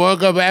fact we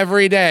woke up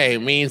every day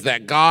means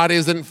that God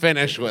isn't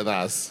finished with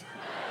us.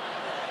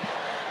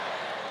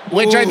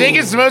 Which I think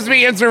is supposed to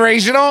be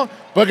inspirational,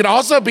 but could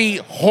also be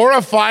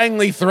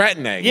horrifyingly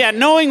threatening. Yeah,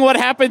 knowing what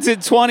happens in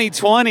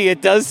 2020,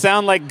 it does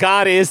sound like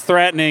God is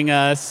threatening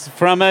us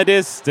from a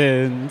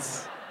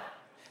distance.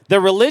 The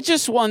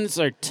religious ones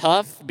are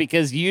tough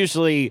because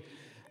usually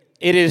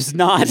it is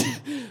not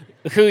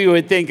who you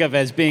would think of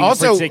as being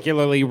Also, a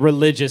particularly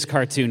religious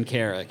cartoon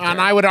character.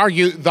 And I would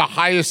argue the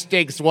highest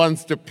stakes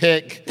ones to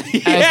pick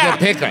as the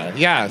picker.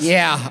 Yes.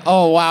 Yeah.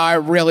 Oh, wow. I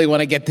really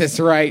want to get this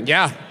right.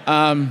 Yeah.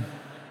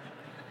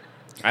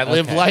 I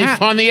live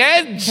life on the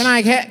edge. Can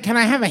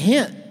I have a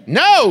hint?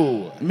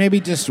 No.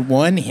 Maybe just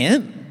one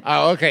hint?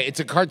 Oh, okay.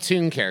 It's a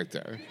cartoon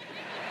character.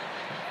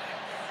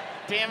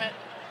 Damn it.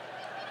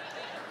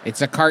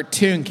 It's a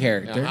cartoon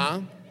character.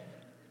 Uh-huh.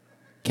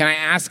 Can I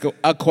ask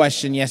a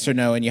question, yes or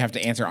no, and you have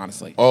to answer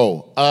honestly?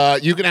 Oh,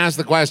 you can ask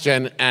the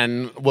question,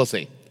 and we'll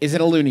see. Is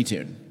it a Looney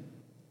Tune?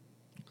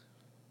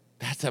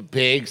 That's a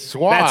big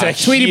swash.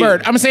 That's a Tweety huge-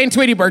 Bird. I'm saying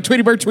Tweety Bird.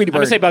 Tweety Bird. Tweety I'm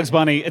going Bird. to say Bugs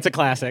Bunny. It's a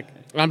classic.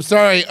 I'm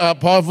sorry,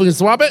 Paul, if we can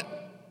swap it.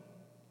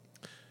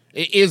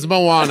 It is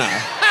Moana.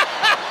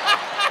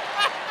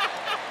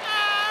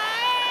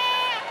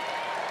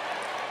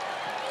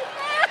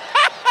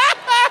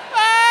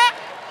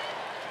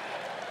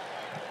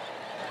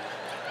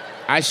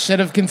 I should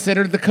have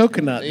considered the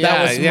coconut.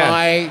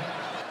 Yeah,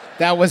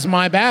 That was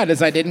my bad,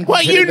 as I didn't. Well,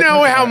 consider you the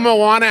know how coconut.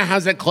 Moana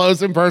has a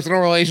close and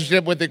personal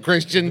relationship with the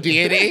Christian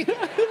deity?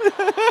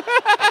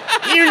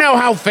 You know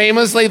how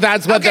famously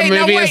that's what the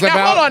movie is about?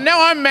 Now, hold on.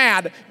 Now I'm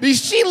mad.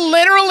 Because she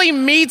literally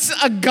meets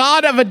a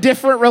god of a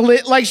different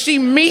religion. Like, she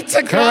meets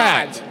a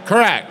god.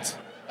 Correct.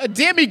 A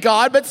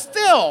demigod, but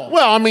still.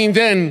 Well, I mean,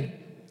 then,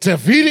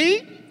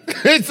 Tafiti?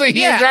 It's a huge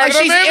Yeah, part like of the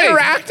she's movie.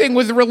 interacting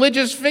with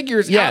religious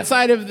figures Yes.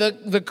 outside of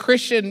the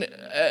Christian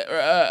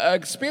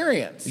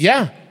experience.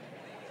 Yeah.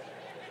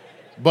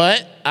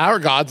 But our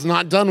God's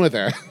not done with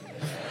her.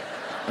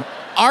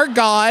 Our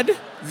God,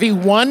 the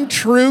one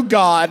true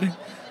God,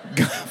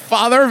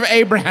 Father of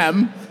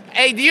Abraham.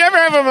 Hey, do you ever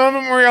have a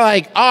moment where you're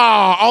like,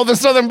 oh, the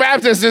Southern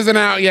Baptist isn't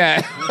out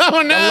yet?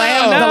 Oh, no.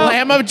 The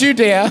Lamb of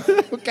Judea.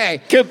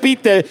 Okay. Could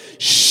beat the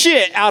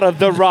shit out of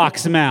the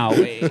Rock's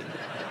Maui. All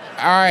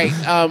right.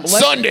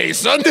 Sunday.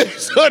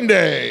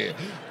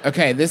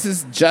 Okay, this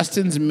is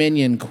Justin's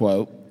Minion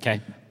quote.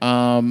 Okay.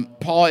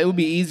 Paul, it would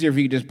be easier if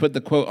you could just put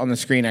the quote on the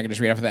screen. I could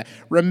just read off of that.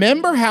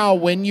 Remember how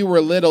when you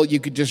were little,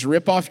 you could just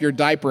rip off your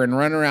diaper and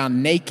run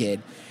around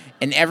naked,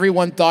 and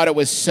everyone thought it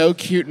was so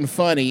cute and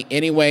funny.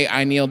 Anyway,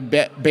 I needed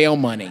bail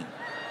money.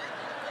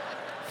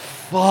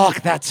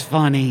 Fuck, that's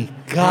funny.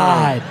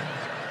 God.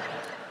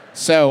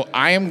 So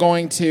I am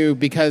going to,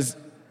 because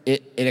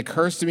it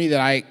occurs to me that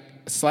I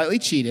slightly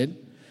cheated,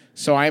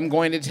 so I am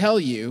going to tell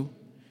you,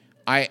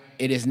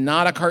 it is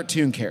not a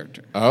cartoon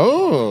character.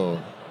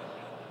 Oh.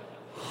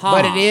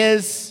 But it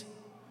is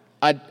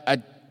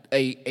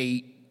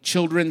a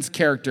children's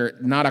character,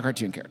 not a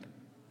cartoon character.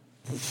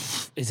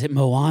 Is it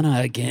Moana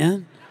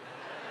again?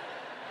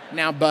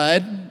 Now,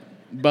 Bud,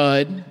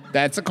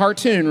 that's a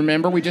cartoon.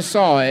 Remember, we just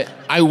saw it.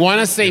 I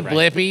want to say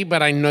Blippi,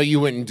 but I know you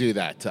wouldn't do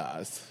that to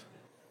us.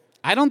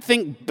 I don't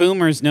think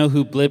boomers know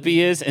who Blippi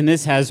is, and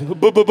this has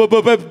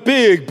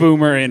big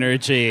boomer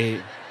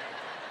energy.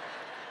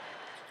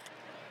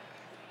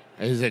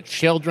 Is it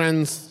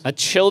children's? A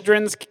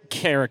children's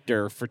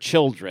character for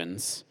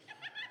children's,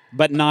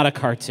 but not a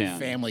cartoon.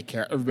 Family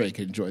character. Everybody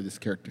can enjoy this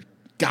character.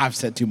 God, I've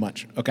said too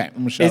much. Okay, I'm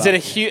gonna shut Is up.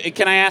 it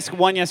can I ask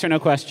one yes or no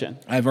question?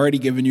 I've already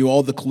given you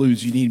all the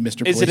clues you need,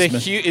 Mr. Is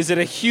Policeman. is it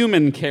a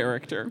human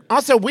character?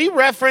 Also, we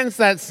reference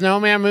that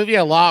Snowman movie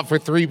a lot for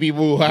three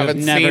people who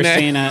haven't Never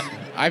seen it.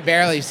 I've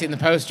barely seen the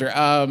poster.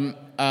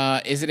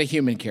 Is it a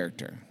human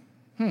character?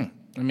 I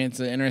mean, it's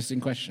an interesting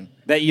question.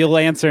 That you'll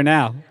answer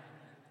now.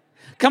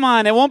 Come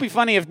on, it won't be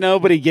funny if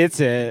nobody gets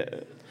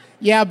it.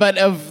 Yeah, but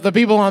of the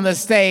people on the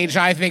stage,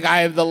 I think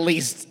I have the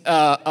least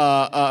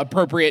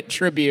appropriate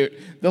tribute,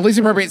 the least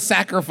appropriate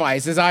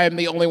sacrifice, as I am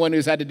the only one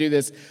who's had to do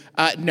this.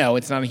 No,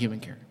 it's not a human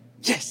character.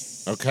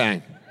 Yes.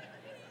 Okay.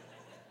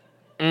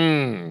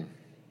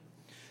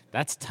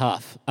 That's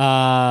tough.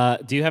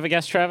 Do you have a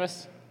guess,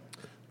 Travis?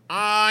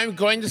 I'm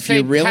going to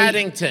say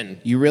Paddington.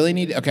 You really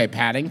need... Okay,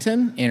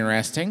 Paddington.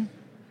 Interesting.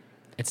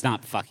 It's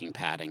not fucking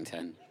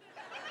Paddington.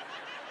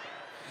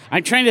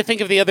 I'm trying to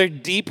think of the other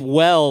deep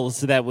wells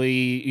that we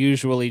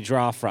usually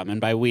draw from. And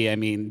by we, I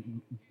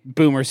mean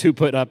boomers who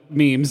put up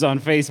memes on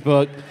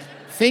Facebook.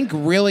 Think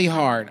really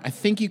hard. I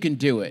think you can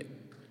do it.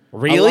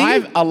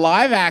 Really? A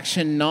live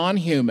action,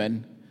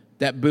 non-human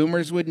that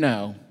boomers would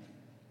know.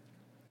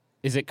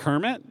 Is it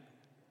Kermit?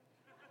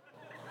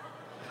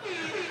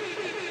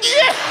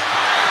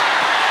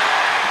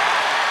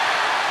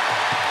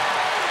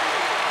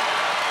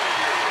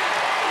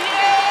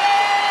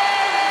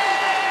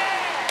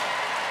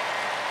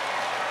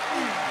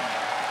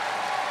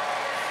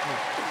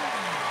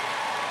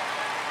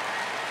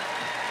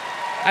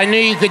 I knew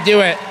you could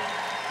do it.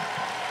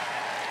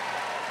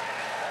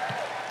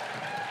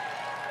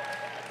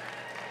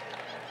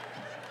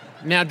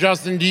 Now,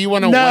 Justin, do you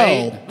want to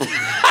wait?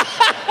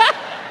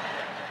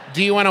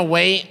 Do you want to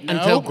wait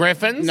until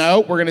Griffin's? No,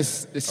 we're going to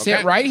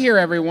sit right here,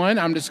 everyone.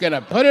 I'm just going to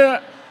put it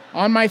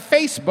on my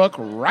Facebook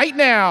right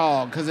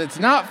now because it's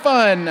not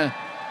fun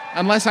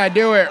unless I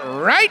do it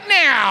right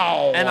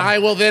now. And I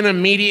will then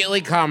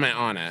immediately comment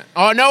on it.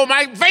 Oh, no,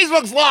 my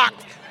Facebook's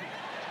locked.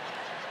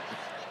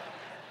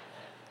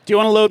 Do you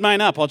want to load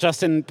mine up while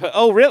Justin...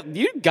 Oh, really?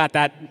 You got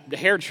that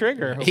hair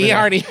trigger. He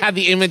already had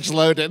the image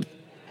loaded.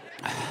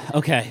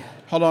 Okay.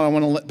 Hold on, I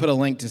want to put a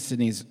link to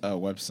Sydney's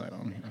website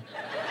on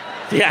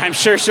here. Yeah, I'm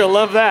sure she'll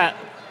love that.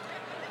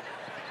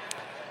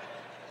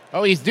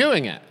 Oh, he's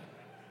doing it.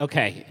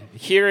 Okay,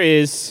 here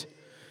is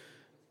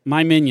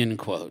my minion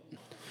quote.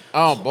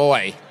 Oh,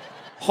 boy.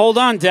 Hold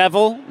on,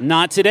 devil.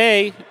 Not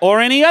today or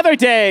any other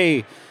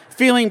day.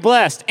 Feeling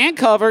blessed and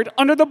covered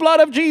under the blood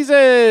of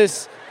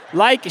Jesus.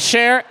 Like,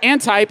 share,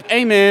 and type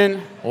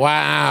amen.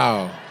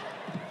 Wow.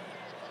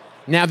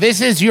 Now,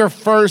 this is your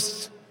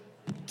first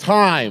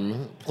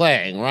time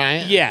playing,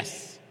 right?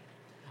 Yes.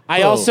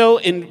 I also,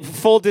 in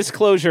full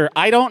disclosure,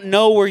 I don't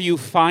know where you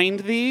find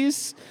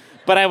these,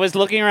 but I was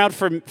looking around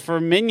for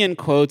minion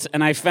quotes,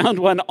 and I found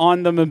one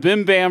on the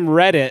MBMBaM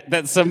Reddit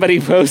that somebody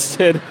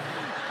posted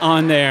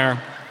on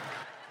there.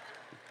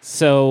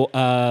 So,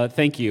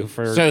 thank you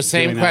for. So,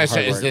 same doing that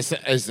question: hard work.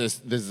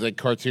 This is a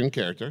cartoon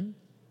character?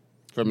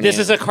 This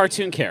is a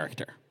cartoon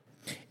character.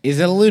 Is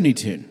it a Looney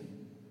Tune?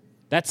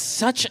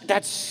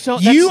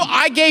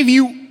 I gave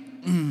you.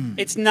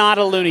 It's not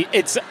a Looney.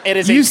 It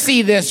is. You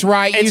see this,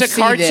 right? It's you a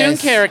see cartoon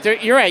this. character.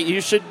 You're right.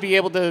 You should be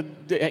able to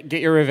get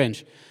your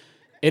revenge.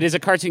 It is a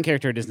cartoon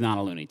character. It is not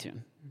a Looney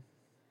Tune.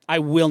 I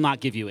will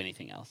not give you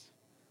anything else.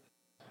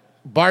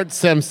 Bart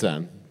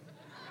Simpson.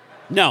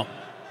 No.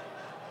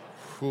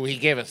 Ooh, he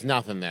gave us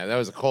nothing there. That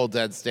was a cold,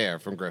 dead stare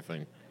from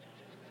Griffin.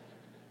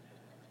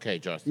 Okay,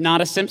 Justin.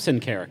 Not a Simpson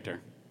character.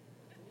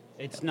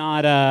 It's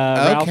not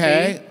Ralphie.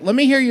 Okay, let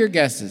me hear your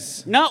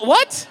guesses. No,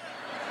 what?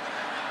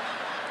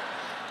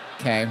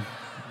 Okay.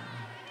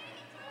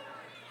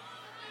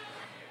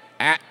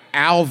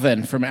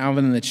 Alvin from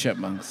Alvin and the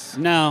Chipmunks.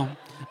 No.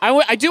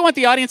 I do want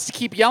the audience to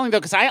keep yelling, though,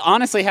 because I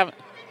honestly haven't...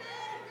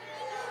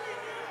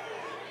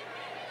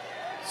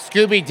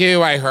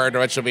 Scooby-Doo, I heard,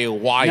 which will be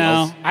wild.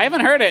 No, I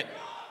haven't heard it.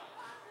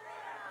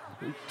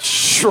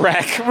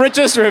 Shrek.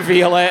 Just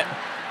reveal it.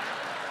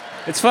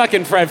 It's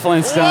fucking Fred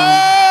Flintstone.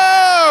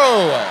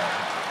 Whoa!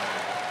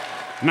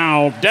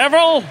 Now,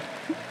 devil.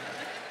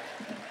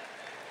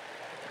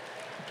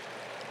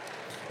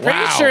 Wow.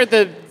 Pretty sure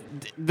the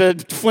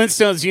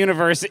Flintstones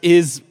universe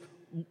is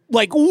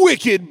like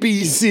wicked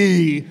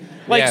BC.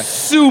 Like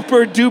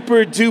super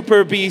duper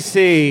duper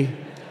BC.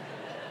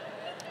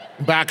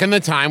 Back in the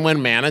time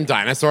when man and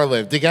dinosaur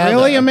lived together.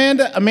 Really,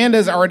 Amanda?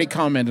 Amanda's already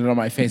commented on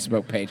my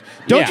Facebook page.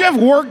 Don't you have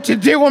work to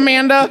do,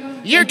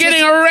 Amanda? You're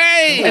getting a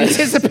raise!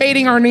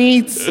 Anticipating our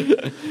needs.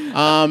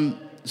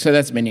 So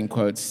that's minion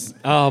quotes.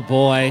 Oh,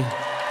 boy.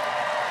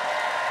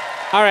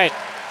 All right.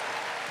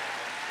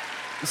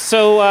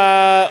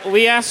 So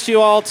we asked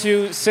you all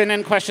to send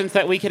in questions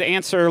that we could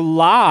answer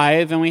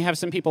live, and we have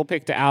some people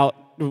picked out.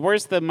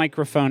 Where's the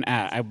microphone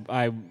at?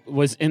 I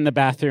was in the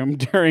bathroom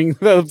during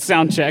the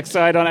sound check,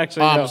 so I don't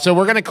actually know. So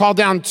we're going to call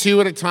down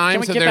 2 at a time.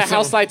 Can we get the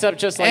house lights up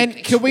just like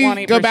And can we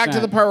 20%? go back to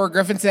the part where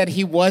Griffin said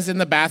he was in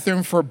the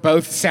bathroom for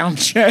both sound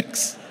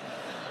checks?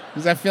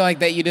 Because I feel like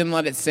that you didn't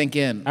let it sink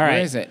in. All right.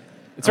 Where is it?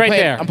 It's right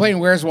there. I'm playing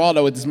Where's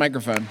Waldo with this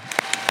microphone.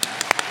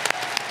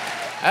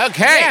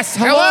 Okay. Yes,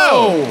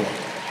 hello.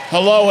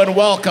 Hello and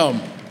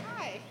welcome.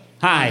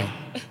 Hi.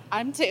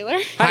 I'm Taylor.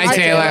 Hi,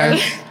 Taylor.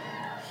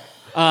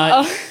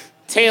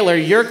 Taylor,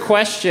 your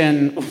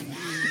question...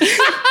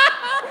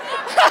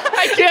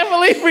 I can't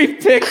believe we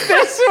picked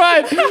this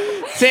one.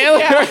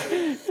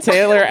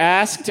 Taylor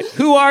asked,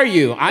 who are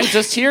you? I'm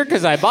just here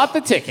because I bought the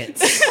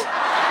tickets.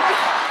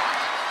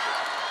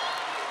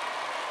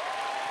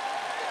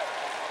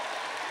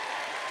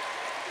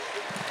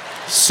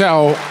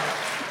 So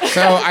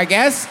I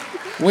guess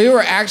we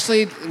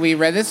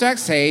read this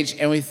backstage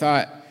and we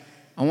thought,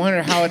 I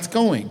wonder how it's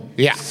going.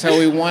 Yeah. So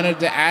we wanted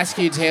to ask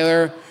you,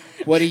 Taylor,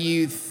 what do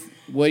you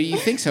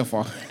think so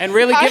far? And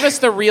really give us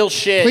the real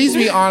shit. Please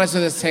be honest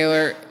with us,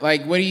 Taylor.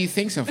 Like, what do you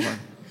think so far?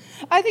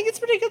 I think it's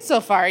pretty good so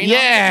far. You know?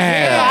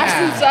 Yeah. Laughs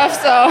and stuff,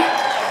 so.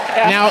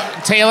 Yeah.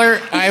 Now, Taylor,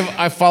 I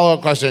have a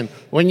follow-up question.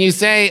 When you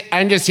say,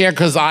 I'm just here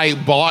because I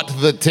bought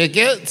the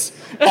tickets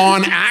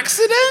on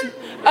accident?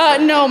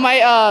 No,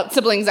 my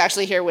sibling's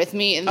actually here with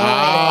me. And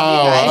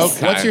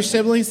okay. What's your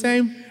sibling's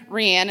name?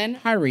 Rhiannon.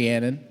 Hi,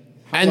 Rhiannon.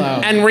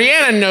 And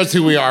Rhiannon knows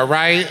who we are,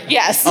 right?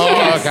 Yes. Oh,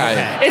 yes.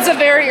 okay. It's a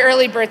very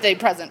early birthday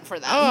present for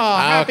them. Oh,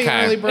 happy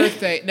Okay. early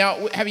birthday.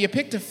 Now, have you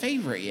picked a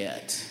favorite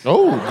yet?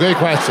 Oh, good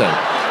question.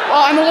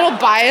 Well, I'm a little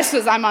biased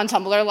because I'm on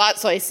Tumblr a lot,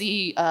 so I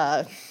see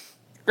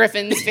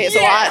Griffin's face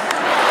a lot.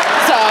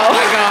 So. Oh,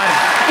 my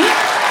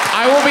God.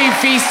 I will be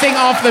feasting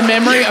off the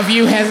memory of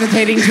you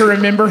hesitating to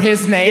remember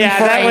his name Yeah,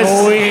 for that a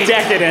was week.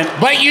 decadent.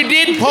 But you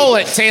did pull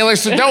it, Taylor,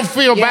 so don't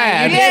feel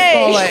bad. You did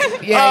pull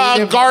it. Yeah,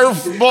 you did.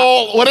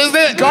 Garfball. What is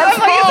it? Garth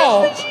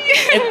Ball.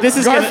 This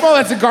is Garth Ball.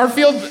 That's a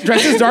Garfield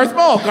dressed as Darth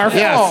Ball. Garth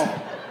Yes.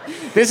 Ball.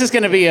 This is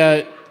going to be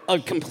a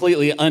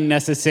completely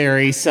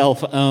unnecessary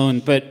self-own,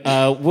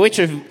 but which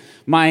of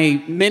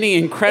my many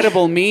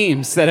incredible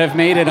memes that have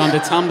made it onto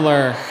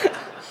Tumblr?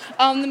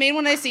 The main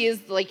one I see is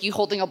like you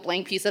holding a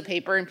blank piece of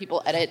paper and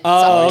people edit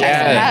Oh, subtext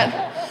yeah. from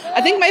that.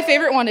 I think my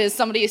favorite one is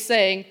somebody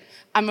saying,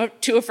 "I'm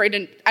too afraid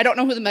to. I don't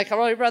know who the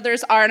McElroy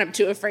brothers are, and I'm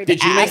too afraid Did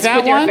to you ask make that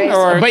with your one? face."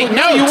 Or But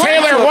no, you weren't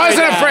Taylor too wasn't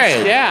to ask.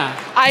 afraid. Yeah.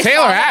 I Taylor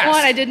saw that asked.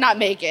 one. I did not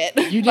make it.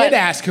 You But did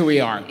ask who we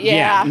are.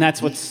 Yeah. And that's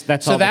So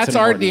all that's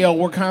our important. deal.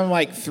 We're kind of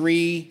like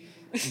three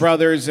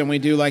brothers, and we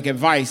do like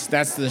advice.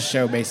 That's the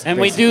show, basically. And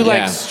we do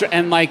like,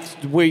 Yeah.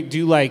 we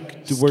do like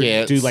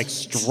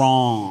Skits.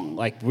 strong,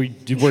 like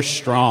we're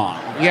strong.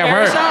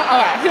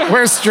 Yeah, Okay.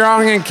 we're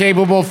strong and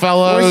capable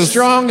fellows. We're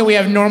strong, and we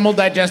have normal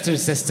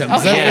digestive systems.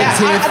 Those are Yeah, the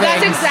two that's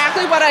things.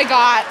 exactly what I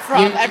got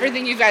from You-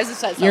 everything you guys have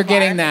said so You're far.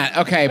 getting that.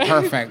 Okay,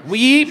 perfect. We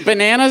eat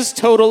bananas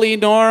totally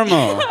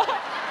normal.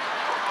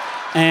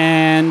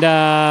 And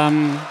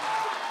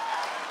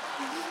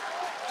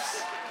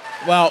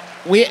Well,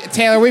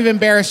 Taylor, we've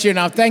embarrassed you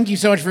enough. Thank you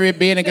so much for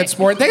being a good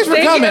sport. Thanks for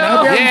Thank coming. you. I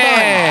hope you're having fun.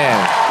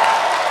 Yeah.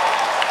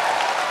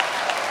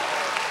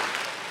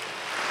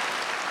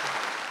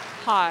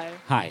 Hi.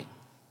 hi,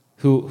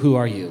 who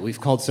are you? We've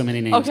called so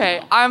many names. Okay,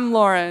 now. I'm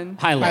Lauren.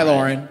 Hi, Lauren. Hi,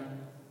 Lauren.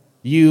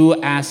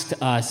 You asked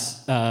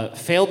us,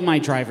 failed my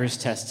driver's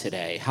test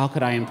today. How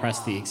could I impress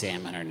the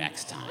examiner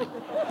next time?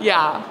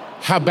 Yeah.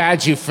 How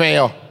bad you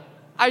fail?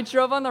 I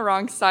drove on the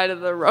wrong side of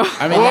the road.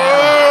 I mean,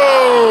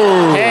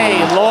 Whoa!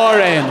 Hey,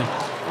 Lauren.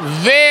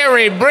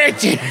 Very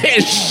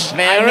British.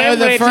 I know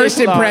the first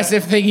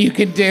impressive thing you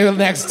can do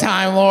next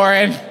time,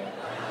 Lauren.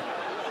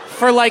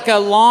 For like a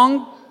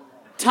long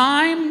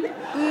time?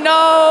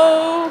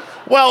 No.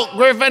 Well,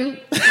 Griffin,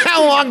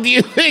 how long do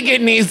you think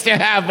it needs to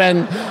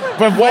happen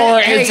before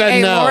it's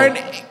a no? Lauren,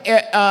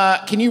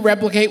 can you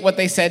replicate what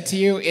they said to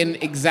you in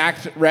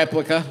exact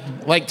replica?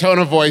 Like tone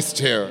of voice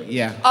too.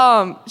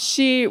 Yeah.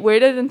 She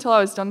waited until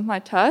I was done with my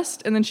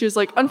test, and then she was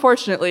like,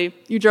 "Unfortunately,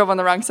 you drove on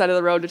the wrong side of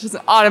the road, which is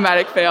an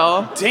automatic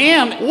fail."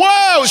 Damn.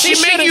 Whoa! She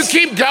She made you should've-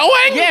 keep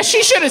going? Yeah,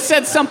 she should have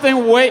said something.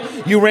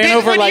 You ran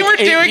over when like you were 8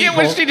 doing it,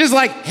 was people. she just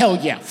like, hell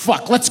yeah,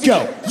 fuck, let's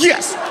go.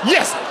 Yes,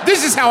 yes,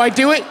 this is how I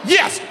do it.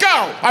 Yes,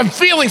 go. I'm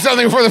feeling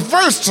something for the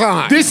first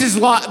time. This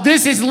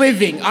is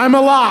living. I'm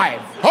alive.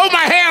 Hold my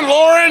hand,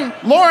 Lauren.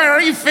 Lauren,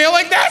 are you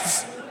feeling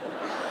this?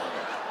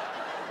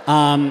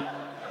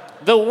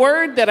 The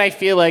word that I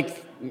feel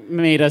like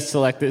made us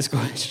select this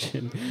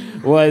question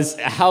was,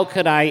 how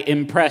could I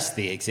impress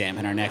the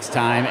examiner next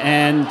time?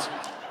 And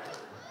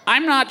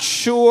I'm not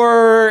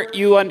sure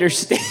you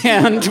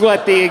understand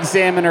what the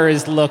examiner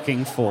is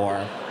looking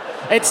for.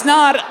 It's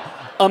not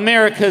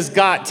America's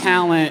Got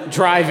Talent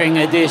driving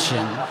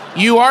edition.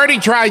 You already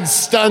tried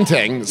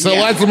stunting, so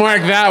Yeah. let's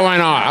mark that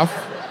one off.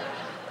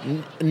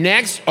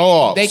 Next, They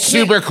can't-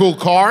 super cool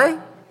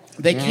car.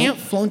 They can't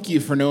flunk you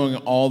for knowing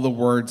all the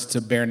words to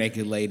Bare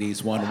Naked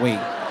Ladies 1 week.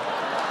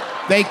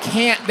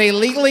 They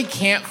legally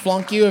can't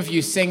flunk you if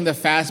you sing the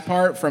fast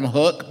part from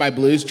Hook by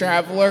Blues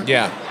Traveler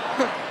Yeah.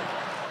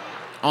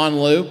 on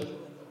loop.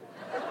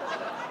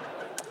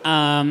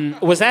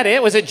 Was that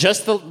it? Was it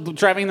just the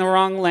driving the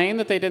wrong lane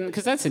that they didn't?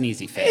 Because that's an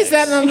easy fix. Is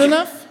that not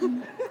enough?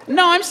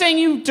 No, I'm saying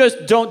you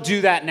just don't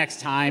do that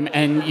next time,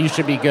 and you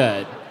should be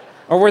good.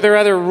 Or were there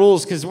other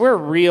rules? Because we're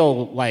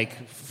real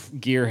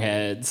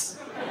gearheads.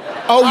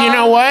 Oh, you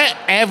know what?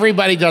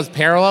 Everybody does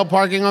parallel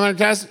parking on their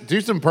test. Do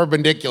some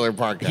perpendicular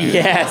parking.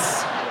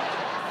 Yes.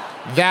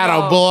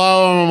 That'll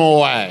blow them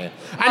away.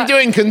 I'm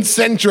doing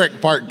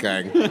concentric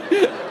parking.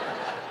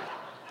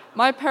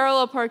 My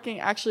parallel parking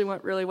actually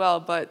went really well,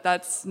 but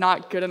that's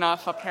not good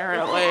enough,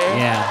 apparently.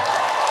 Yeah.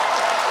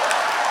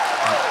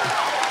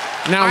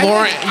 Now,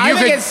 Lauren, I you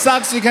think could. it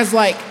sucks because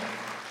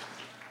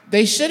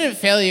they shouldn't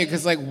fail you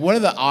because what are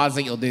the odds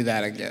that you'll do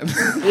that again?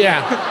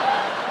 Yeah.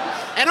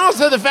 And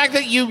also the fact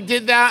that you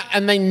did that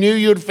and they knew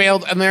you'd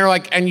failed and they're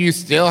like, and you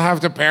still have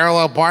to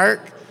parallel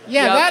park?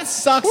 Yeah, Yep. that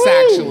sucks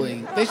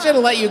actually. They should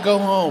have let you go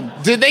home.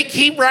 Did they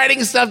keep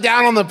writing stuff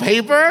down on the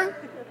paper?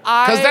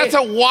 Because that's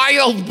a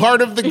wild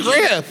part of the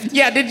grift.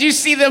 Yeah, did you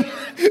see them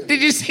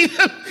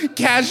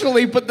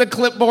casually put the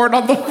clipboard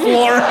on the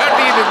floor? I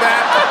needed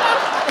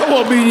that. I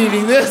won't be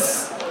needing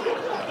this.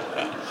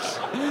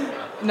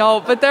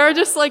 No, but there are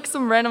just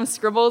some random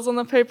scribbles on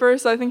the paper,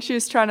 so I think she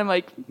was trying to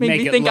make Make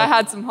me it think I look-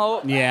 had some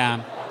hope.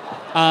 Yeah.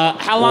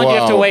 How long do you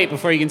have to Whoa. wait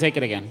before you can take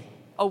it again?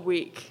 A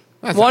week.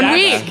 That's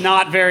week.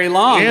 Not very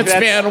long. It's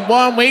That's- been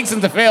 1 week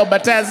since I failed my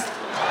test.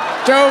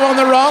 Drove on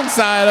the wrong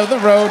side of the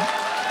road.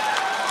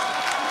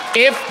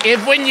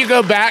 If when you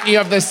go back, you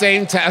have the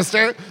same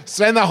tester,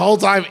 spend the whole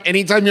time,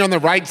 anytime you're on the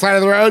right side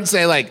of the road,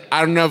 say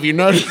I don't know if you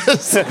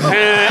noticed.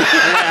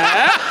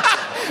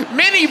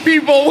 Many many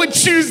people would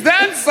choose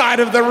that side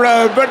of the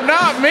road, but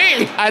not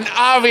me. An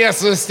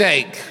obvious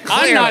mistake. I'm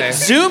Clearly. not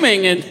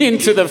zooming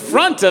into the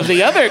front of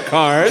the other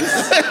cars.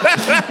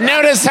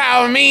 Notice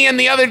how me and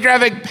the other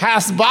traffic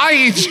pass by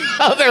each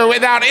other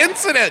without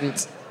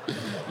incident.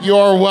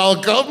 You're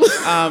welcome.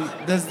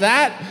 Does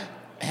that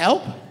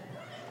help?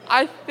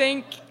 I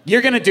think.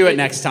 You're going to do it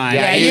next time.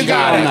 Yeah, you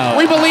got it. know.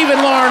 We believe in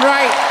Lauren,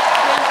 right?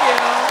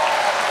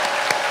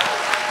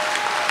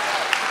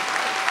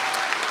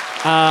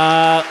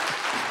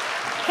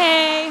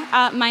 Hey,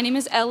 my name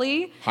is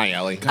Ellie. Hi,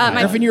 Ellie.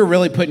 Griffin, you're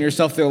really putting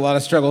yourself through a lot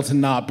of struggle to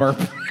not burp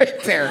right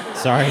there.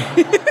 Sorry.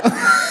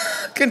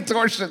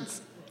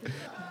 Contortions.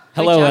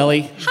 Hello,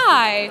 Ellie.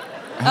 Hi.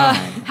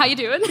 How you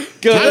doing?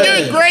 Good. I'm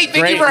doing great.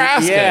 Thank you for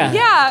asking. Yeah.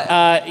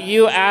 Yeah.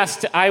 You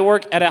asked, I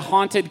work at a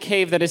haunted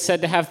cave that is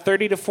said to have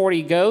 30 to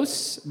 40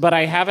 ghosts, but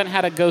I haven't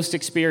had a ghost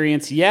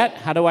experience yet.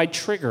 How do I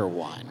trigger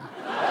one?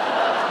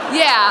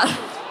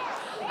 Yeah.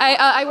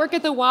 I work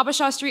at the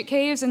Wabasha Street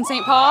Caves in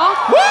St. Paul.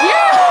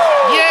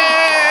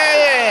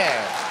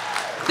 Yeah.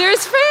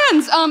 There's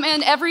fans.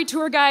 And every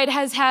tour guide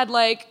has had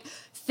like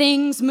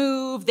things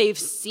move. They've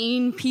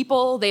seen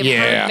people. They've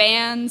heard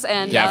bands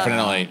and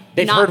Definitely.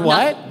 They've heard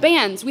what?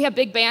 Bands. We have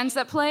big bands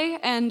that play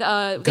and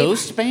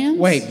Ghost bands?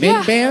 Wait,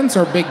 big bands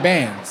or big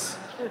bands?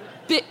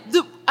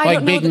 I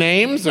don't know big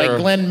names Like or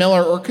Glenn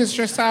Miller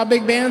orchestra style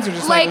big bands or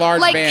just like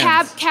large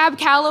bands? Cab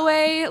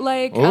Calloway,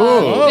 like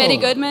Betty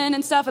Goodman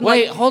and stuff. And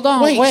Wait, hold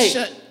on. Wait.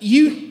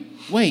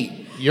 Wait.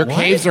 Your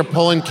caves are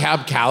pulling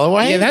Cab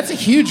Calloway? Yeah, that's a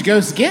huge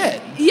ghost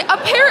get. Yeah,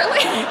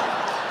 apparently.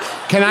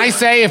 Can I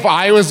say if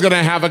I was going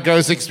to have a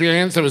ghost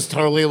experience that was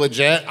totally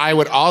legit, I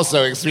would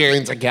also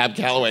experience a Cab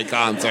Calloway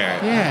concert.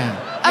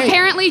 Yeah.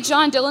 Apparently,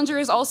 John Dillinger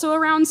is also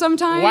around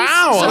sometimes.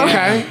 Wow, so-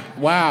 okay.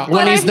 Wow.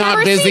 When he's I've not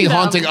never busy seen them.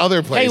 haunting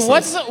other Hey,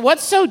 places.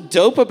 what's so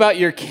dope about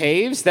your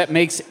caves that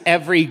makes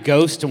every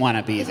ghost want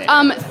to be there?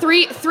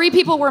 Three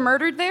people were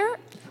murdered there.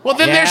 Well,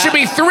 then there should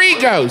be 3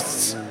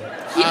 ghosts.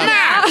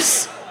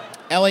 Max!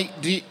 Ellie,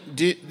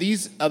 do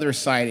these other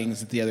sightings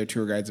that the other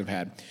tour guides have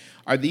had,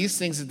 are these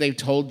things that they've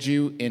told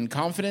you in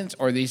confidence,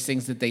 or are these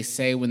things that they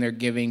say when they're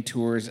giving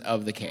tours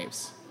of the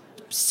caves?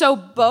 So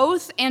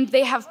both, and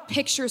they have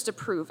pictures to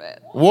prove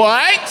it.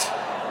 What?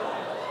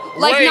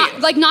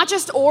 Wait. Not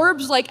just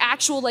orbs, like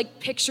actual like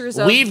pictures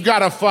of. We've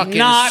got a fucking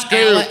Not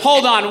scoop.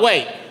 hold on,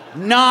 wait.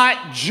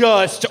 Not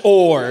just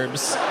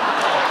orbs.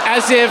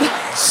 As if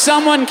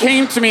someone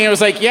came to me and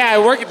was like, "Yeah, I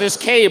work at this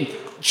cave.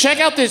 Check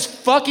out this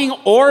fucking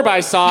orb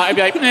I saw." I'd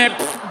be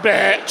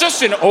like,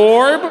 "Just an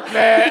orb?"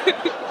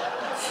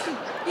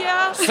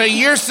 Yeah. So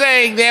you're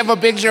saying they have a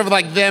picture of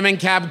like them and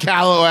Cab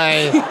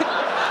Calloway?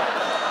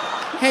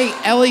 Hey,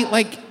 Ellie,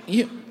 like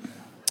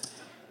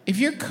if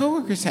your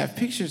coworkers have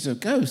pictures of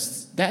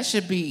ghosts, that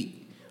should be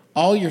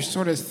all you're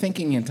sort of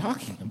thinking and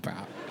talking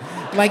about.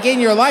 Like in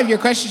your life, your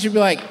question should be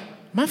like,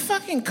 my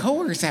fucking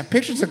coworkers have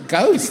pictures of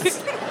ghosts.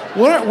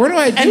 Where do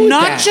I do And with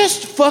not that?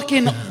 just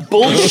fucking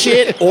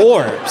bullshit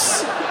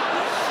orbs.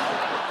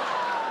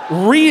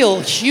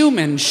 Real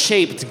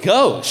human-shaped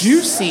ghosts.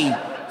 Juicy,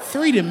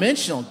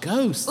 three-dimensional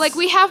ghosts. Like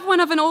we have one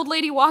of an old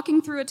lady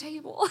walking through a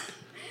table.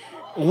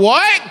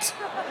 What?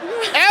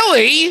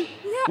 Ellie?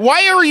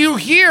 Why are you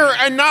here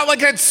and not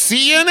like at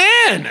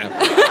CNN?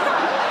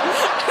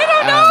 I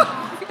don't know.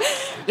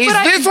 Is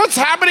this what's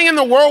happening in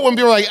the world when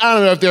people are like, I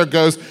don't know if they're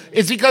ghosts?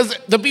 It's because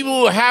the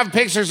people who have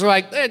pictures are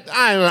like,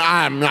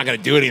 I'm not going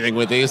to do anything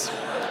with these.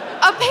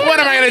 Apparently, What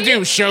am I going to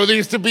do? Show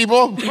these to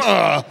people?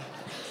 Ugh.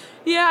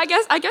 Yeah,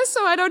 I guess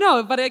so. I don't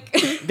know, but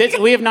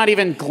We have not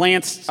even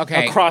glanced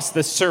Okay. across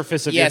the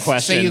surface of your Yes,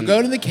 question. so you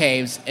go to the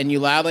caves and you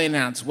loudly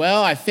announce,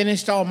 well, I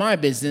finished all my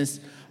business.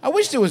 I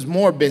wish there was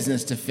more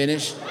business to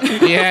finish.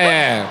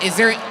 Yeah.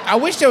 I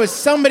wish there was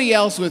somebody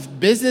else with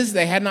business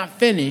they had not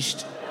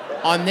finished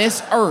on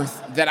this earth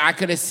that I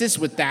could assist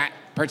with that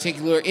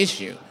particular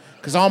issue.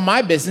 Because all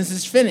my business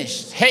is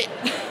finished. Hey,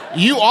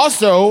 you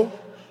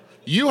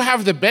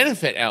have the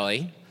benefit,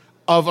 Ellie,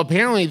 of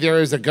apparently there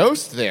is a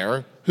ghost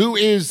there who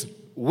is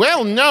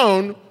well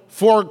known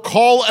for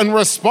call and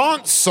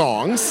response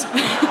songs.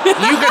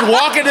 You could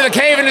walk into the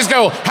cave and just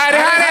go, hi,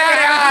 hi,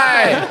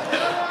 hi, hi.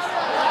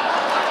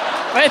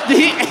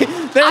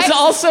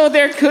 But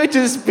there could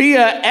just be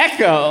an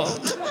echo.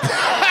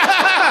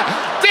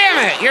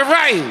 Damn it, you're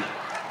right.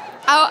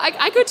 Oh,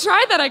 I could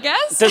try that, I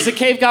guess. Does the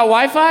cave got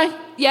Wi-Fi?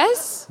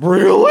 Yes.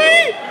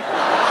 Really?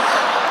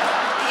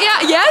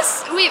 Yeah.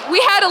 Yes. We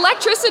had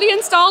electricity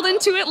installed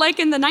into it like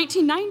in the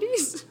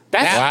 1990s.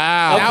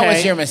 Wow. That was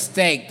Okay. your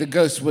mistake. The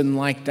ghosts wouldn't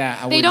like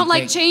that. They don't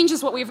like change,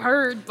 is what we've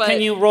heard. But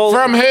Can you roll?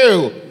 From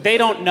who? They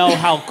don't know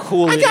how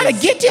cool I it gotta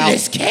is get to out-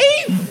 this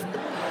cave.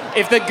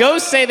 If the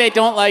ghosts say they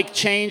don't like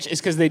change, it's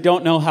because they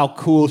don't know how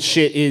cool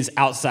shit is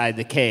outside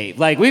the cave.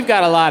 Like, we've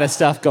got a lot of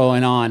stuff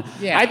going on.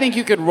 Yeah. I think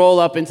you could roll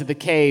up into the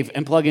cave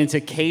and plug into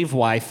cave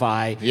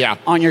Wi-Fi Yeah.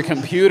 on your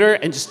computer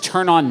and just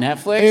turn on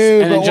Netflix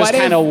Ew, and then but just what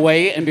kind of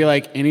wait and be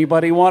like,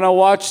 anybody want to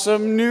watch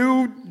some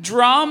new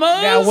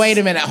dramas? Now, wait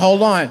a minute.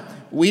 Hold on.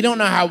 We don't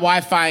know how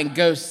Wi-Fi and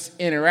ghosts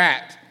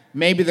interact.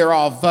 maybe they're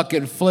all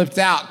fucking flipped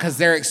out because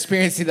they're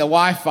experiencing the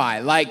Wi-Fi.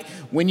 Like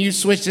when you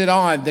switch it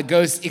on, the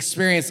ghosts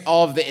experience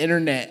all of the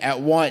internet at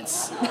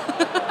once.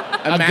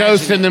 A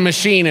ghost in the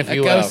machine, if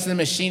you will. A ghost in the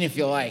machine, if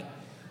you like.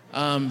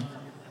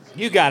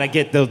 You gotta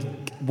get the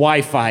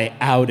Wi-Fi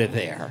out of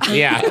there.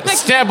 Yeah.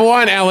 Step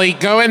one, Ellie,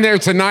 go in there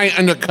tonight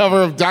under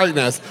cover of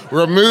darkness.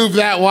 Remove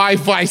that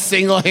Wi-Fi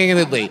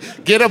single-handedly.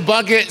 Get a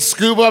bucket,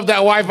 scoop up that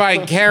Wi-Fi,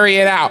 and carry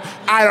it out.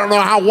 I don't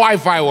know how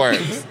Wi-Fi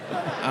works.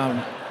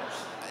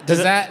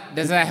 Does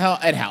that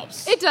help? It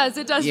helps. It does.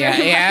 It does. Yeah,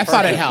 very yeah, I much.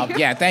 thought it helped.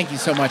 Yeah, thank you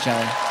so much,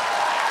 Ellie.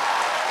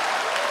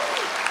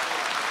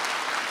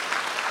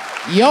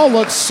 Y'all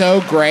look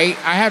so great.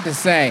 I have to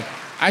say,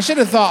 I should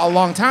have thought a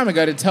long time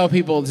ago to tell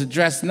people to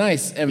dress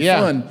nice and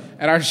fun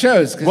at our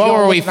shows. What y'all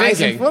were we look nice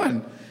thinking? and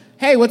fun.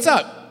 Hey, what's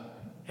up?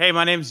 Hey,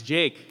 my name's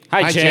Jake.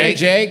 Hi, Jake.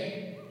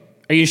 Jake.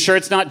 Are you sure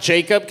it's not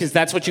Jacob? Because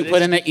that's what you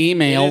put in the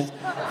email.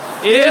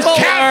 It is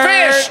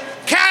Catfish!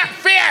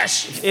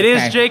 Catfish! It is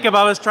Okay. Jacob.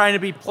 I was trying to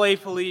be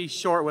playfully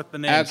short with the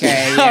name.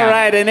 Okay. All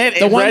right, and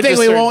The one thing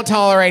we won't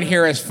tolerate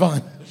here is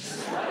fun.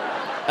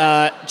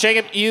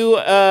 Jacob, you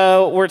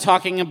were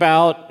talking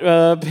about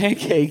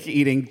pancake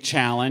eating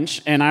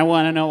challenge, and I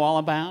want to know all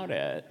about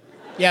it.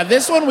 Yeah,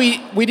 this one we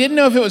didn't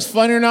know if it was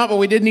fun or not, but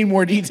we did need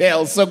more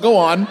details. So go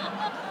on.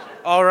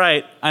 All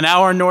right. An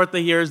hour north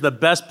of here is the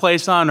best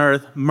place on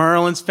earth,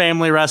 Merlin's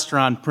Family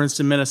Restaurant,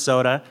 Princeton,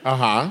 Minnesota.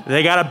 Uh-huh.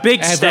 They got a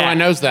big stack. Everyone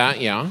knows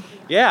that, yeah.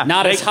 Yeah.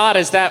 Not as hot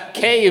as that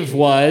cave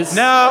was.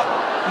 No,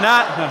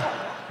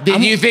 not.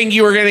 Did you think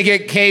you were going to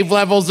get cave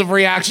levels of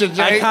reaction,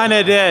 Jake? I kind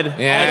of did.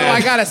 Yeah. Although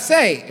I gotta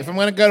say, if I'm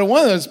gonna go to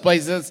one of those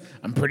places,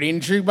 I'm pretty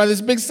intrigued by this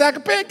big stack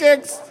of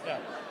pancakes.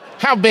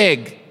 How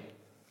big?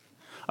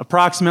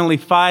 Approximately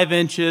 5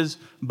 inches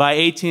by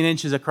 18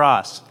 inches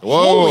across.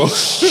 Whoa.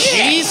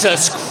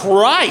 Jesus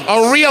Christ!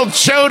 A real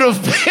chode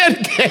of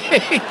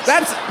pancakes.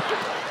 That's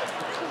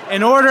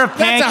An order of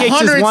that's pancakes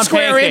 100 is one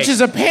square pancake. inches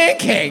of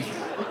pancake,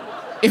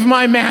 if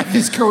my math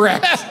is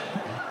correct.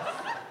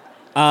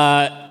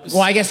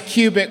 Well, I guess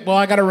cubic. Well,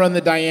 I gotta run the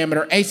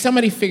diameter. Hey,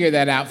 somebody figure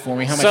that out for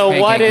me. How much? So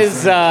pancake what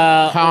is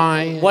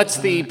pie? what's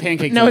the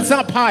pancake? No, it's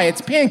not pie. It's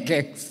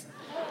pancakes.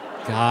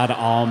 God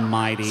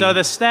Almighty. So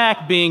the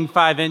stack being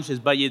 5 inches,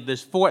 but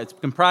there's 4. It's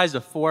comprised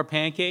of 4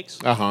 pancakes.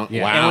 Uh-huh.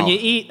 Yeah. Wow. And when you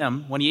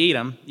eat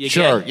them, you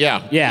Sure, get,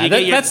 yeah. yeah, you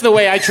get your- that's the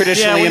way I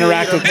traditionally Yeah, when you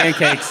interact eat with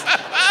pancakes.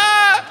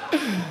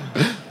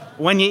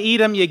 When you eat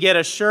them, you get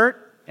a shirt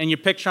and your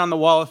picture on the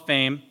Wall of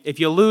Fame. If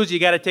you lose, you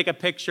got to take a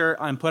picture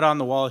and put on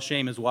the Wall of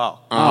Shame as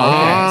well.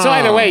 Okay. So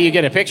either way, you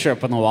get a picture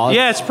up on the wall.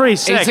 Yeah, it's pretty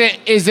sick.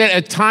 Is it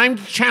a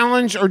timed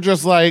challenge or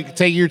just like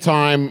take your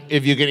time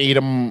if you can eat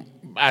them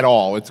at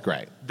all? It's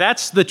great.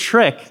 That's the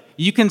trick.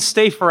 You can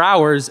stay for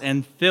hours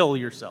and fill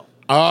yourself.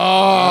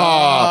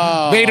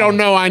 Oh. They don't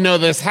know I know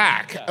this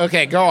hack.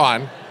 Okay, go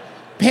on.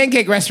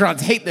 Pancake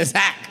restaurants hate this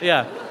hack.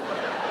 Yeah.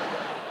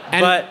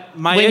 And But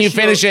my when you issue-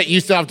 finish it, you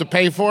still have to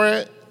pay for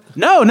it?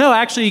 No,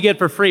 actually you get it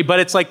for free, but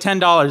it's like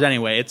 $10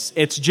 anyway. It's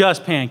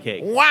just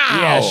pancake. Wow.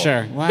 Yeah,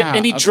 sure. Wow,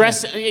 Any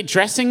okay. any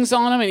dressings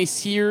on them? Any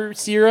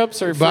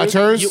syrups or fruit?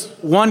 Butters?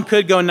 One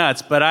could go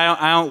nuts, but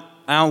I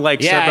don't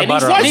like Yeah, syrup or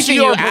butter on it. anything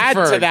you your add to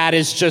preferred? that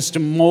is just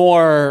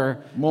more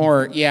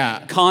Yeah.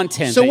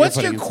 content. So that you're what's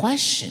your putting in.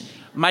 question?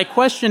 My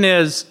question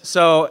is,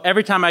 so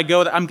every time I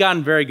go, I'm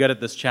gotten very good at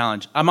this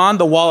challenge. I'm on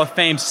the Wall of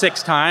Fame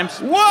 6 times.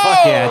 Whoa!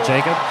 Fuck yeah,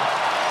 Jacob.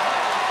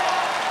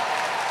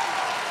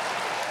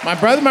 My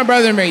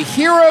brother and me.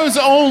 Heroes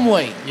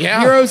only.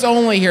 Yeah. Heroes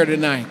only here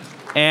tonight.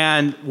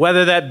 And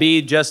whether that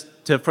be just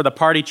for the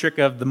party trick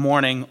of the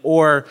morning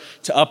or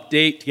to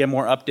get a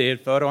more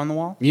updated photo on the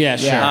wall. Yeah,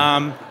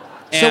 sure.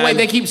 So wait,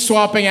 they keep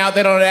swapping out.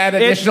 They don't add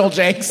additional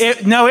Jakes?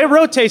 No, it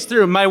rotates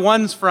through. My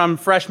ones from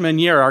freshman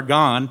year are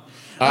gone.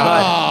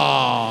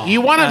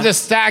 You wanted to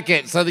stack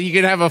it so that you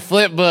could have a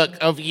flip book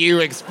of you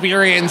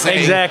experiencing.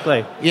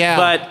 Exactly. Yeah.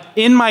 But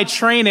in my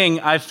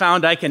training, I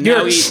found I can now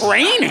Your eat.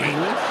 training?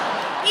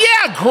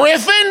 Yeah,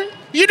 Griffin.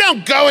 You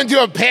don't go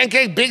into a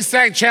pancake big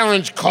stack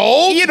challenge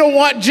cold. You don't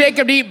want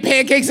Jacob to eat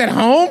pancakes at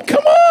home?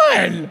 Come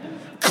on!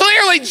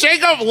 Clearly,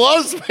 Jacob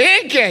loves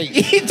pancakes.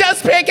 He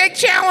does pancake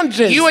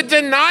challenges. You would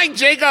deny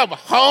Jacob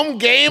home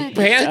game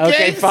pancakes?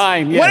 Okay,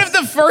 fine. Yes. What if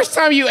the first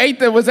time you ate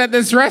them was at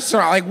this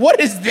restaurant? Like,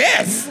 what is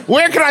this?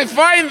 Where can I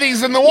find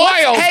these in the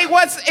wild? Hey,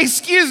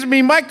 excuse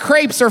me, my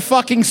crepes are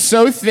fucking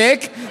so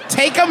thick.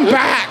 Take them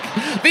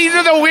back. These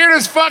are the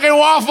weirdest fucking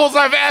waffles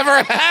I've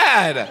ever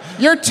had.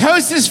 Your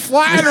toast is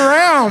flying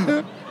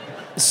around.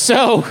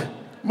 So,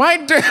 My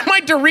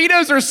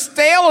Doritos are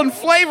stale and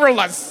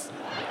flavorless.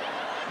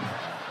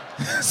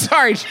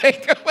 Sorry,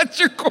 Jacob, what's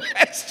your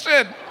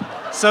question?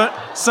 So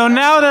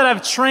now that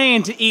I've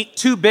trained to eat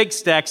 2 big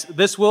stacks,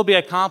 this will be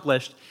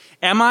accomplished.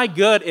 Am I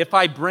good if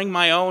I bring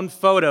my own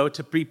photo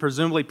to be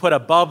presumably put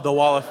above the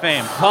Wall of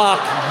Fame? fuck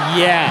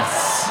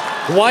yes.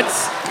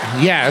 What's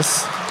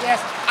Yes.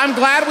 Yes, I'm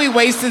glad we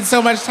wasted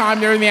so much time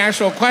during the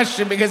actual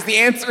question because the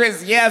answer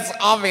is yes,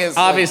 obviously.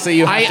 obviously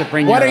you have to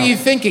bring What your are own. you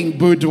thinking,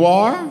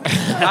 boudoir?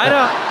 I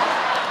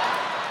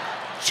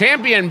don't.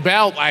 Champion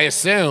belt, I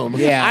assume.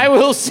 Yeah. I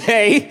will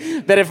say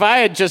that if I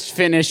had just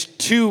finished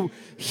 2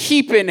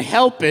 heaping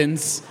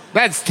helpings,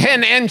 That's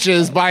 10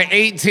 inches by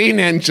 18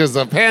 inches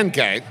of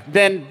pancake.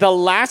 then the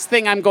last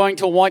thing I'm going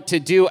to want to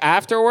do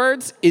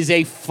afterwards is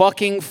a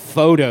fucking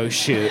photo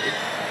shoot.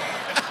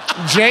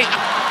 Jake.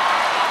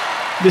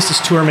 This is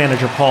tour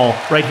manager Paul.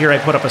 Right here I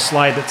put up a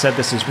slide that said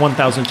this is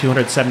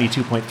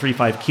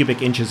 1,272.35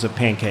 cubic inches of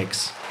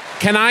pancakes.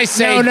 Can I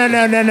say...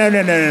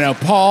 No.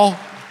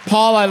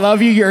 Paul, I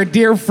love you. You're a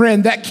dear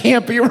friend. That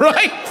can't be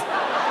right.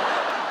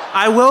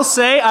 I will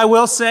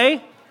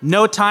say,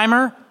 no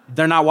timer.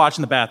 They're not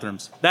watching the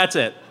bathrooms. That's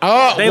it.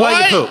 Oh, they what?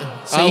 let you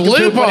poop. So you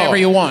can poop whatever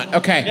you want.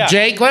 Okay. Yeah.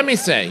 Jake, let me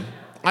say,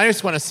 I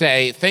just want to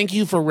say thank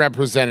you for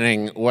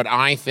representing what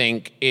I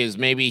think is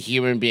maybe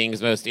human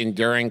beings' most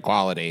enduring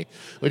quality,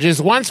 which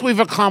is once we've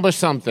accomplished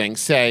something,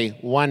 say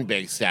 1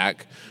 big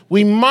stack,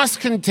 we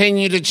must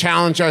continue to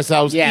challenge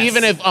ourselves, Yes.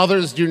 even if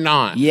others do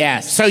not.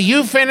 Yes. So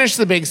you finished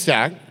the big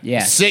stack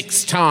Yes.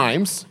 6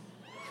 times.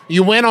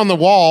 You went on the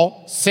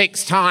wall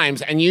 6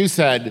 times, and you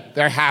said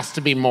there has to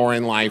be more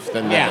in life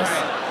than this.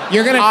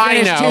 You're going to I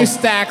finish know. 2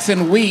 stacks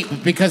and weep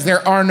because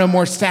there are no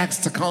more stacks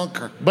to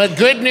conquer. But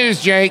good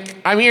news, Jake.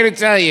 I'm here to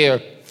tell you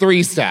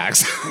 3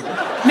 stacks.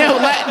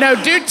 No,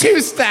 do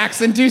 2 stacks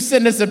and do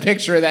send us a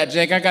picture of that,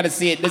 Jake. I got to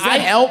see it. Does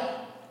that help?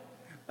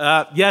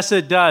 Yes,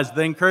 it does.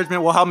 The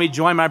encouragement will help me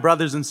join my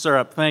brothers in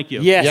syrup. Thank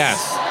you. Yes.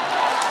 Yes.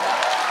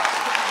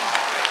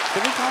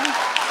 Did we call him?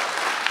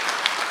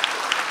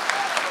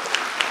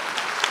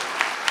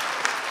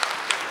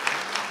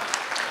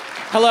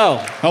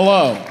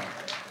 Hello.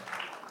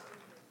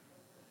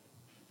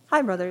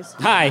 Hi, brothers.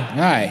 Hi.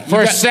 Hi.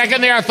 For a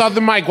second there, I thought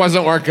the mic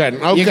wasn't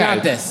working. Okay. You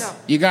got this.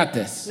 You got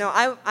this. No,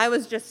 I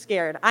was just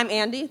scared. I'm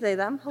Andy, they,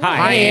 them. Hello.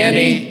 Hi,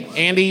 Andy.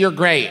 Andy, you're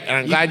great, and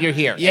I'm glad you're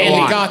here. Yeah, Go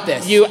Andy on. got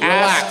this. You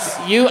Relax.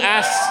 asked.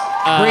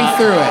 Breathe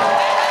through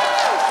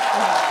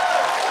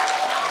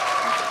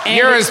it.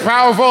 You're as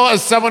powerful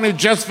as someone who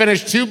just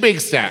finished 2 big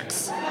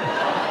stacks.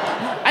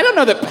 I don't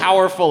know that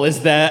powerful is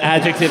the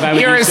adjective I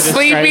would You're use as to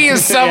describe sleepy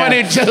as someone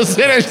Yeah. who just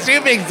finished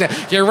 2 big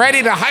stacks. You're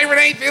ready to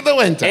hibernate through the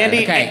winter.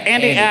 Andy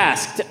Andy.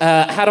 asked,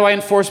 how do I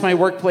enforce my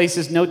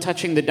workplace's no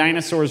touching the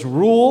dinosaurs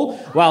rule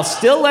while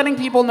still letting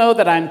people know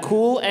that I'm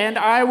cool and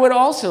I would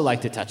also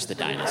like to touch the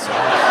dinosaurs?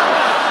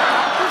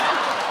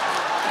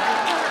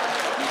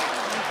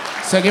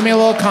 So give me a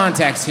little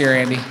context here,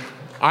 Andy.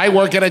 I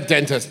work at a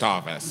dentist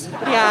office.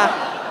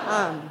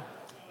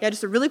 Yeah,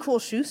 just a really cool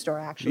shoe store,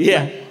 actually.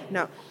 Yeah.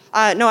 No,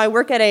 I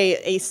work at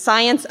a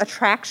science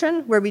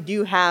attraction where we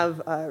do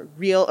have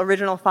real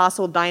original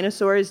fossil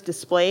dinosaurs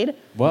displayed.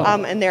 Whoa.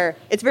 And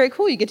it's very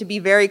cool. You get to be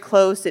very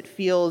close. It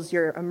feels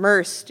you're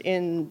immersed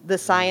in the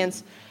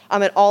science.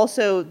 And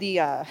also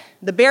the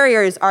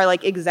barriers are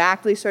like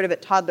exactly sort of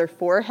at toddler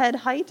forehead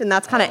height, and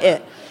that's kind of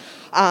it.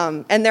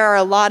 And there are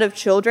a lot of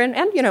children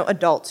and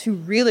adults who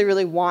really,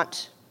 really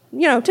want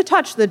to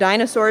touch the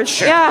dinosaurs.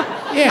 Sure. Yeah.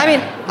 I mean,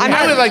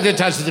 I would like to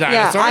touch the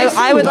dinosaurs. Yeah,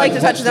 I would like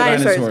to touch the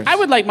dinosaurs. I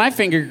would like my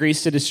finger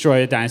grease to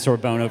destroy a dinosaur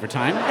bone over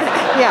time.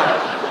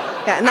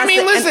 Yeah. And I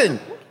mean, listen,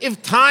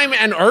 if time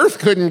and Earth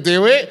couldn't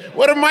do it,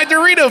 what are my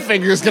Dorito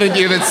fingers going to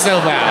do that's so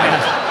bad?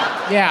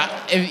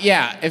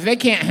 If they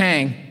can't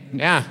hang.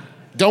 Yeah.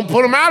 Don't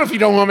put them out if you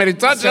don't want me to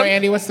touch So, them.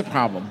 Andy, what's the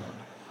problem?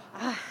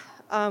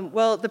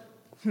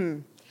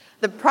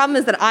 The problem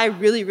is that I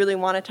really, really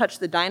want to touch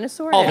the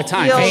dinosaur. All the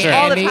time, All sure.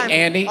 the time.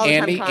 Andy, all the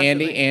time,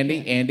 constantly.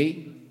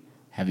 Andy.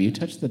 Have you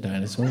touched the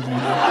dinosaurs?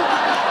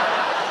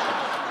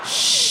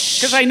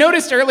 Because I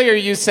noticed earlier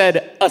you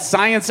said a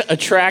science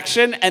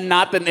attraction and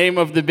not the name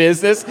of the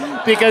business,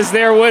 because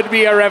there would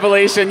be a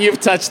revelation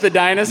you've touched the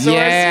dinosaurs.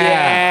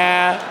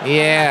 Yeah.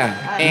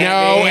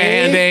 No,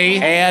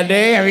 Andy.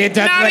 Andy, have you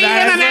touched Not the even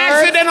dinosaurs? an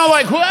accidental,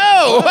 like,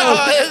 whoa.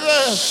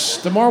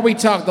 The more we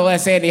talk, the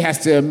less Andy has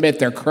to admit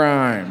their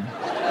crime.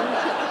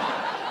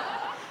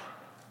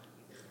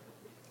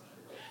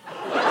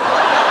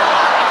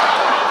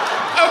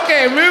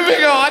 Okay,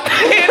 moving on.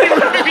 Andy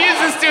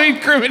refuses to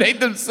incriminate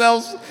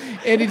themselves.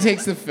 Andy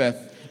takes the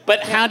 5th.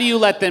 But how do you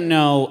let them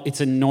know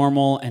it's a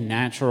normal and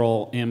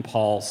natural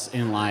impulse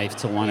in life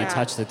to want to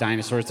touch the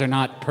dinosaurs? They're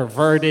not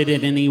perverted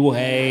in any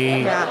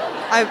way. Yeah,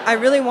 I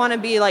really want to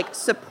be like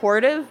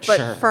supportive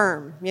but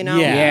firm,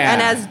 Yeah.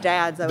 And as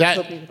dads, I was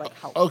hoping to like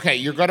help. Okay,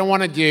 you're going to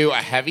want to do a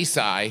heavy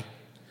sigh,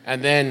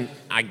 and then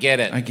I get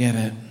it.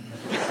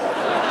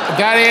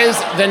 That is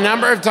the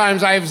number of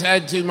times I've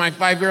said to my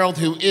 5-year-old,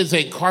 who is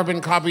a carbon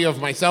copy of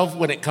myself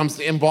when it comes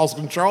to impulse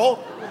control,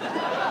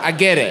 I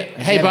get it.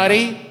 Hey,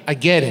 buddy, I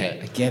get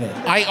it.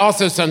 I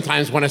also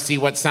sometimes want to see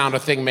what sound a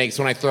thing makes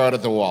when I throw it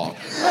at the wall.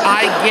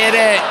 I get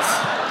it.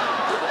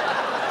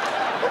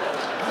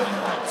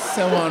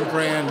 So on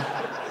brand.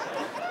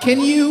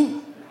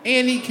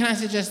 Andy, can I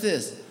suggest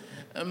this?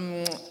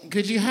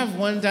 Could you have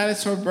one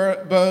dinosaur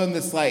bone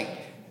that's like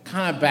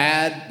kind of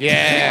bad? Yeah.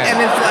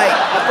 And it's like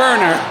A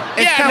burner.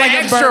 it's Yeah, kind the of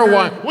like extra a burger.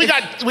 one.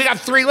 We got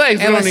 3 legs.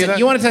 We And don't need listen, that.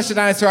 you want to touch the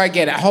dinosaur? I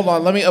get it. Hold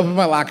on, let me open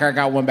my locker. I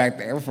got one back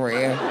there for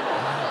you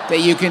that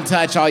you can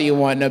touch all you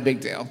want. No big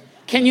deal.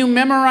 Can you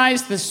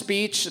memorize the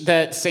speech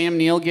that Sam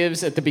Neill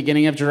gives at the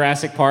beginning of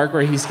Jurassic Park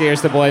where he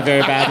scares the boy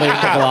very badly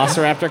with the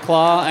velociraptor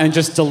claw and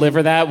just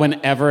deliver that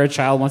whenever a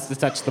child wants to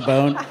touch the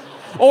bone?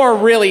 Or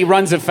really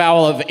runs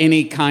afoul of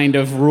any kind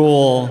of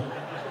rule?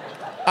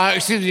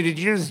 Excuse me, did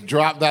you just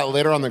drop that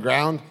litter on the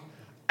ground?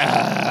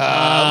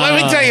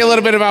 Let me tell you a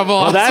little bit about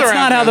velociraptor. Well, that's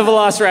not how the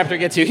velociraptor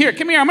gets you. Here,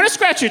 come here. I'm going to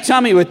scratch your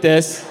tummy with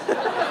this.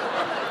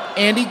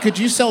 Andy, could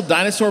you sell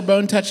dinosaur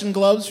bone touching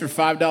gloves for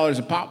 $5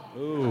 a pop?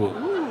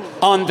 Ooh.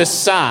 On the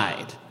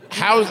side.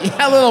 How's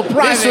a little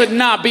private? This would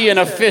not be an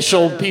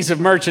official piece of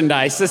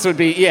merchandise. This would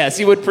be, yes,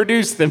 you would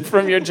produce them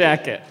from your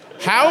jacket.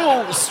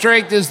 How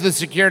strict is the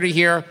security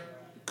here?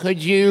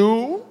 Could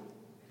you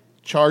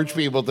charge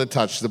people to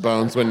touch the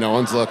bones when no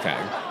one's looking?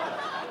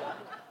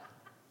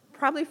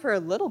 Probably for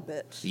a little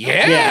bit.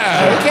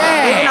 Yeah.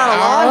 Okay. Maybe not a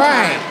long All time.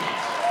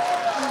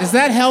 right. Does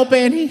that help,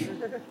 Andy?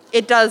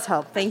 It does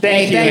help. Thank you.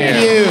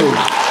 Thank you.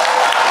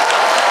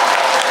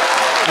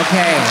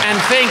 Okay.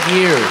 And thank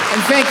you.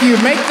 And thank you.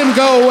 Make them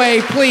go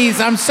away, please.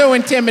 I'm so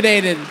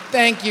intimidated.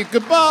 Thank you.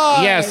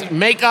 Goodbye. Yes,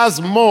 make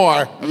us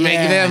more. Make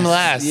them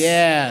less.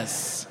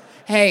 Yes.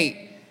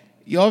 Hey,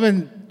 you all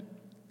been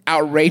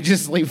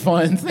outrageously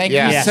fun. Thank you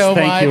Yes, so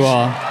much. thank you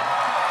all.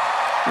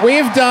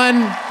 We've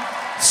done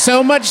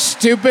so much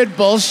stupid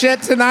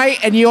bullshit tonight,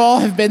 and you all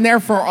have been there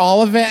for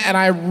all of it, and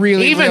I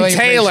really, Even really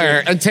Taylor.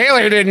 appreciate it. And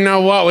Taylor didn't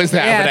know what was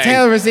happening. Yeah,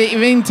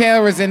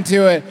 Taylor was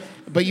into it,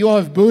 but you all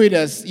have buoyed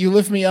us. You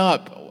lift me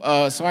up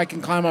so I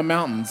can climb on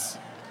mountains.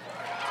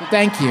 So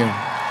thank you.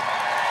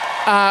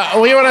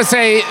 We want to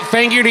say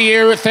thank you to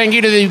you. Thank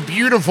you to the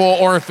beautiful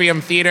Orpheum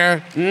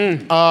Theater.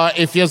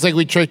 It feels like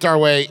we tricked our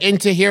way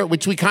into here,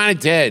 which we kind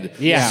of did.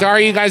 Yeah.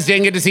 Sorry you guys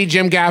didn't get to see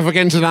Jim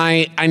Gaffigan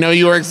tonight. I know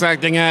you were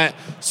expecting it.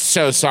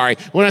 So sorry.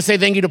 We want to say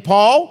thank you to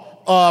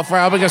Paul for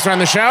helping us run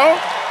the show.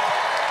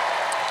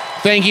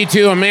 Thank you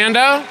to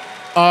Amanda.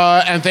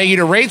 And thank you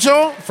to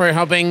Rachel for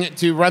helping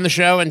to run the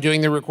show and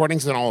doing the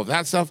recordings and all of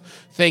that stuff.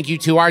 Thank you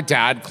to our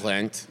dad,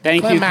 Clint.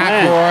 Thank you, Clint.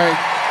 McElroy.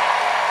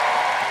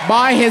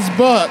 Buy his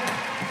book.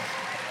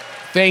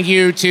 Thank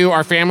you to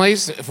our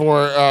families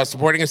for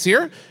supporting us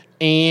here.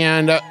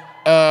 And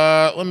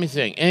let me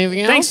think.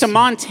 Anything else? Thanks to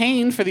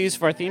Montaigne for the use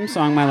of our theme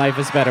song, My Life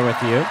is Better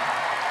With You.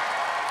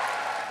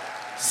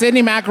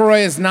 Sydney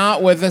McElroy is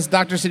not with us.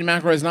 Dr. Sydney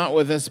McElroy is not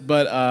with us,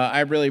 but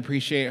I really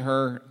appreciate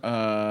her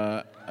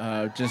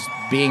just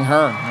being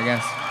her, I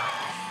guess.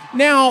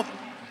 Now,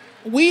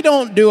 we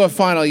don't do a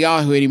Final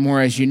Yahoo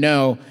anymore, as you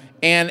know,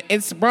 and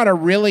it's brought a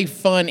really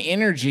fun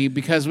energy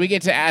because we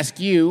get to ask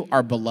you,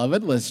 our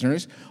beloved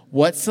listeners,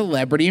 what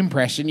celebrity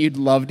impression you'd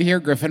love to hear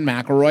Griffin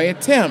McElroy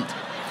attempt.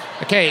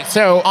 Okay,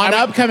 so on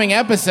upcoming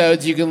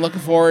episodes, you can look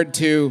forward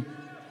to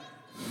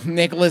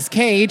Nicolas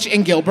Cage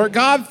and Gilbert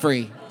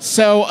Godfrey.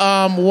 So,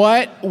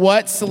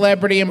 what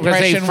celebrity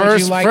impression would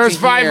you like first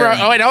to five hear? rows.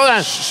 Oh, wait, hold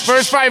on.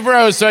 First 5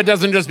 rows, so it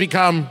doesn't just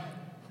become.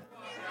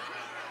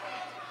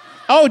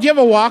 Oh, do you have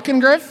a walk-in,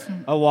 Griff?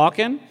 A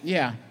walk-in?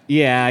 Yeah.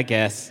 Yeah, I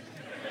guess.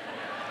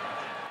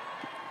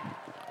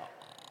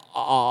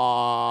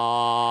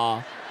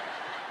 What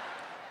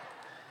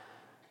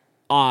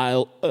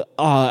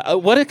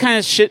kind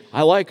of shit?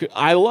 I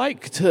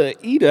like to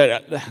eat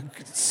it.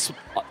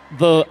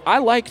 I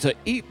like to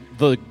eat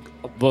the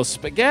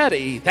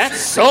spaghetti. That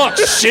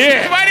sucks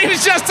shit. My name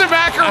is Justin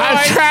McElroy.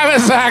 I'm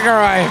Travis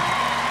McElroy.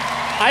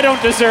 I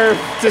don't deserve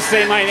to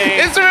say my name.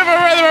 It's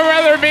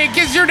rather me.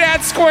 Kiss your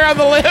dad square on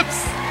the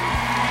lips.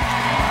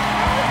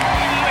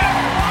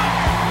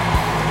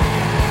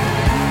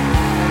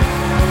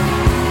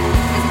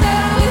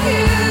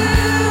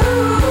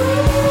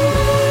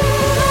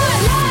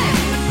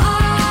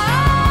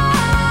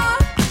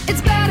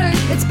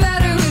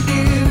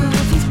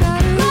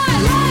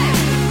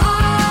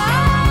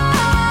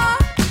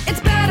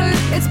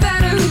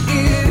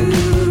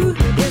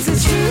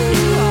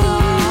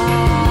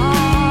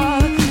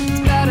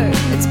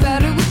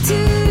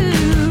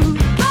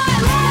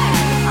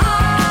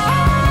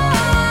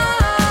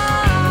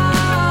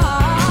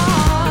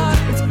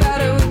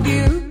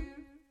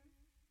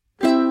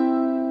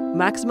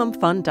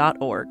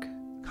 MaximumFun.org.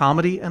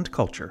 Comedy and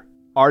culture.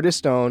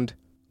 Artist owned.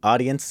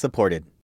 Audience supported.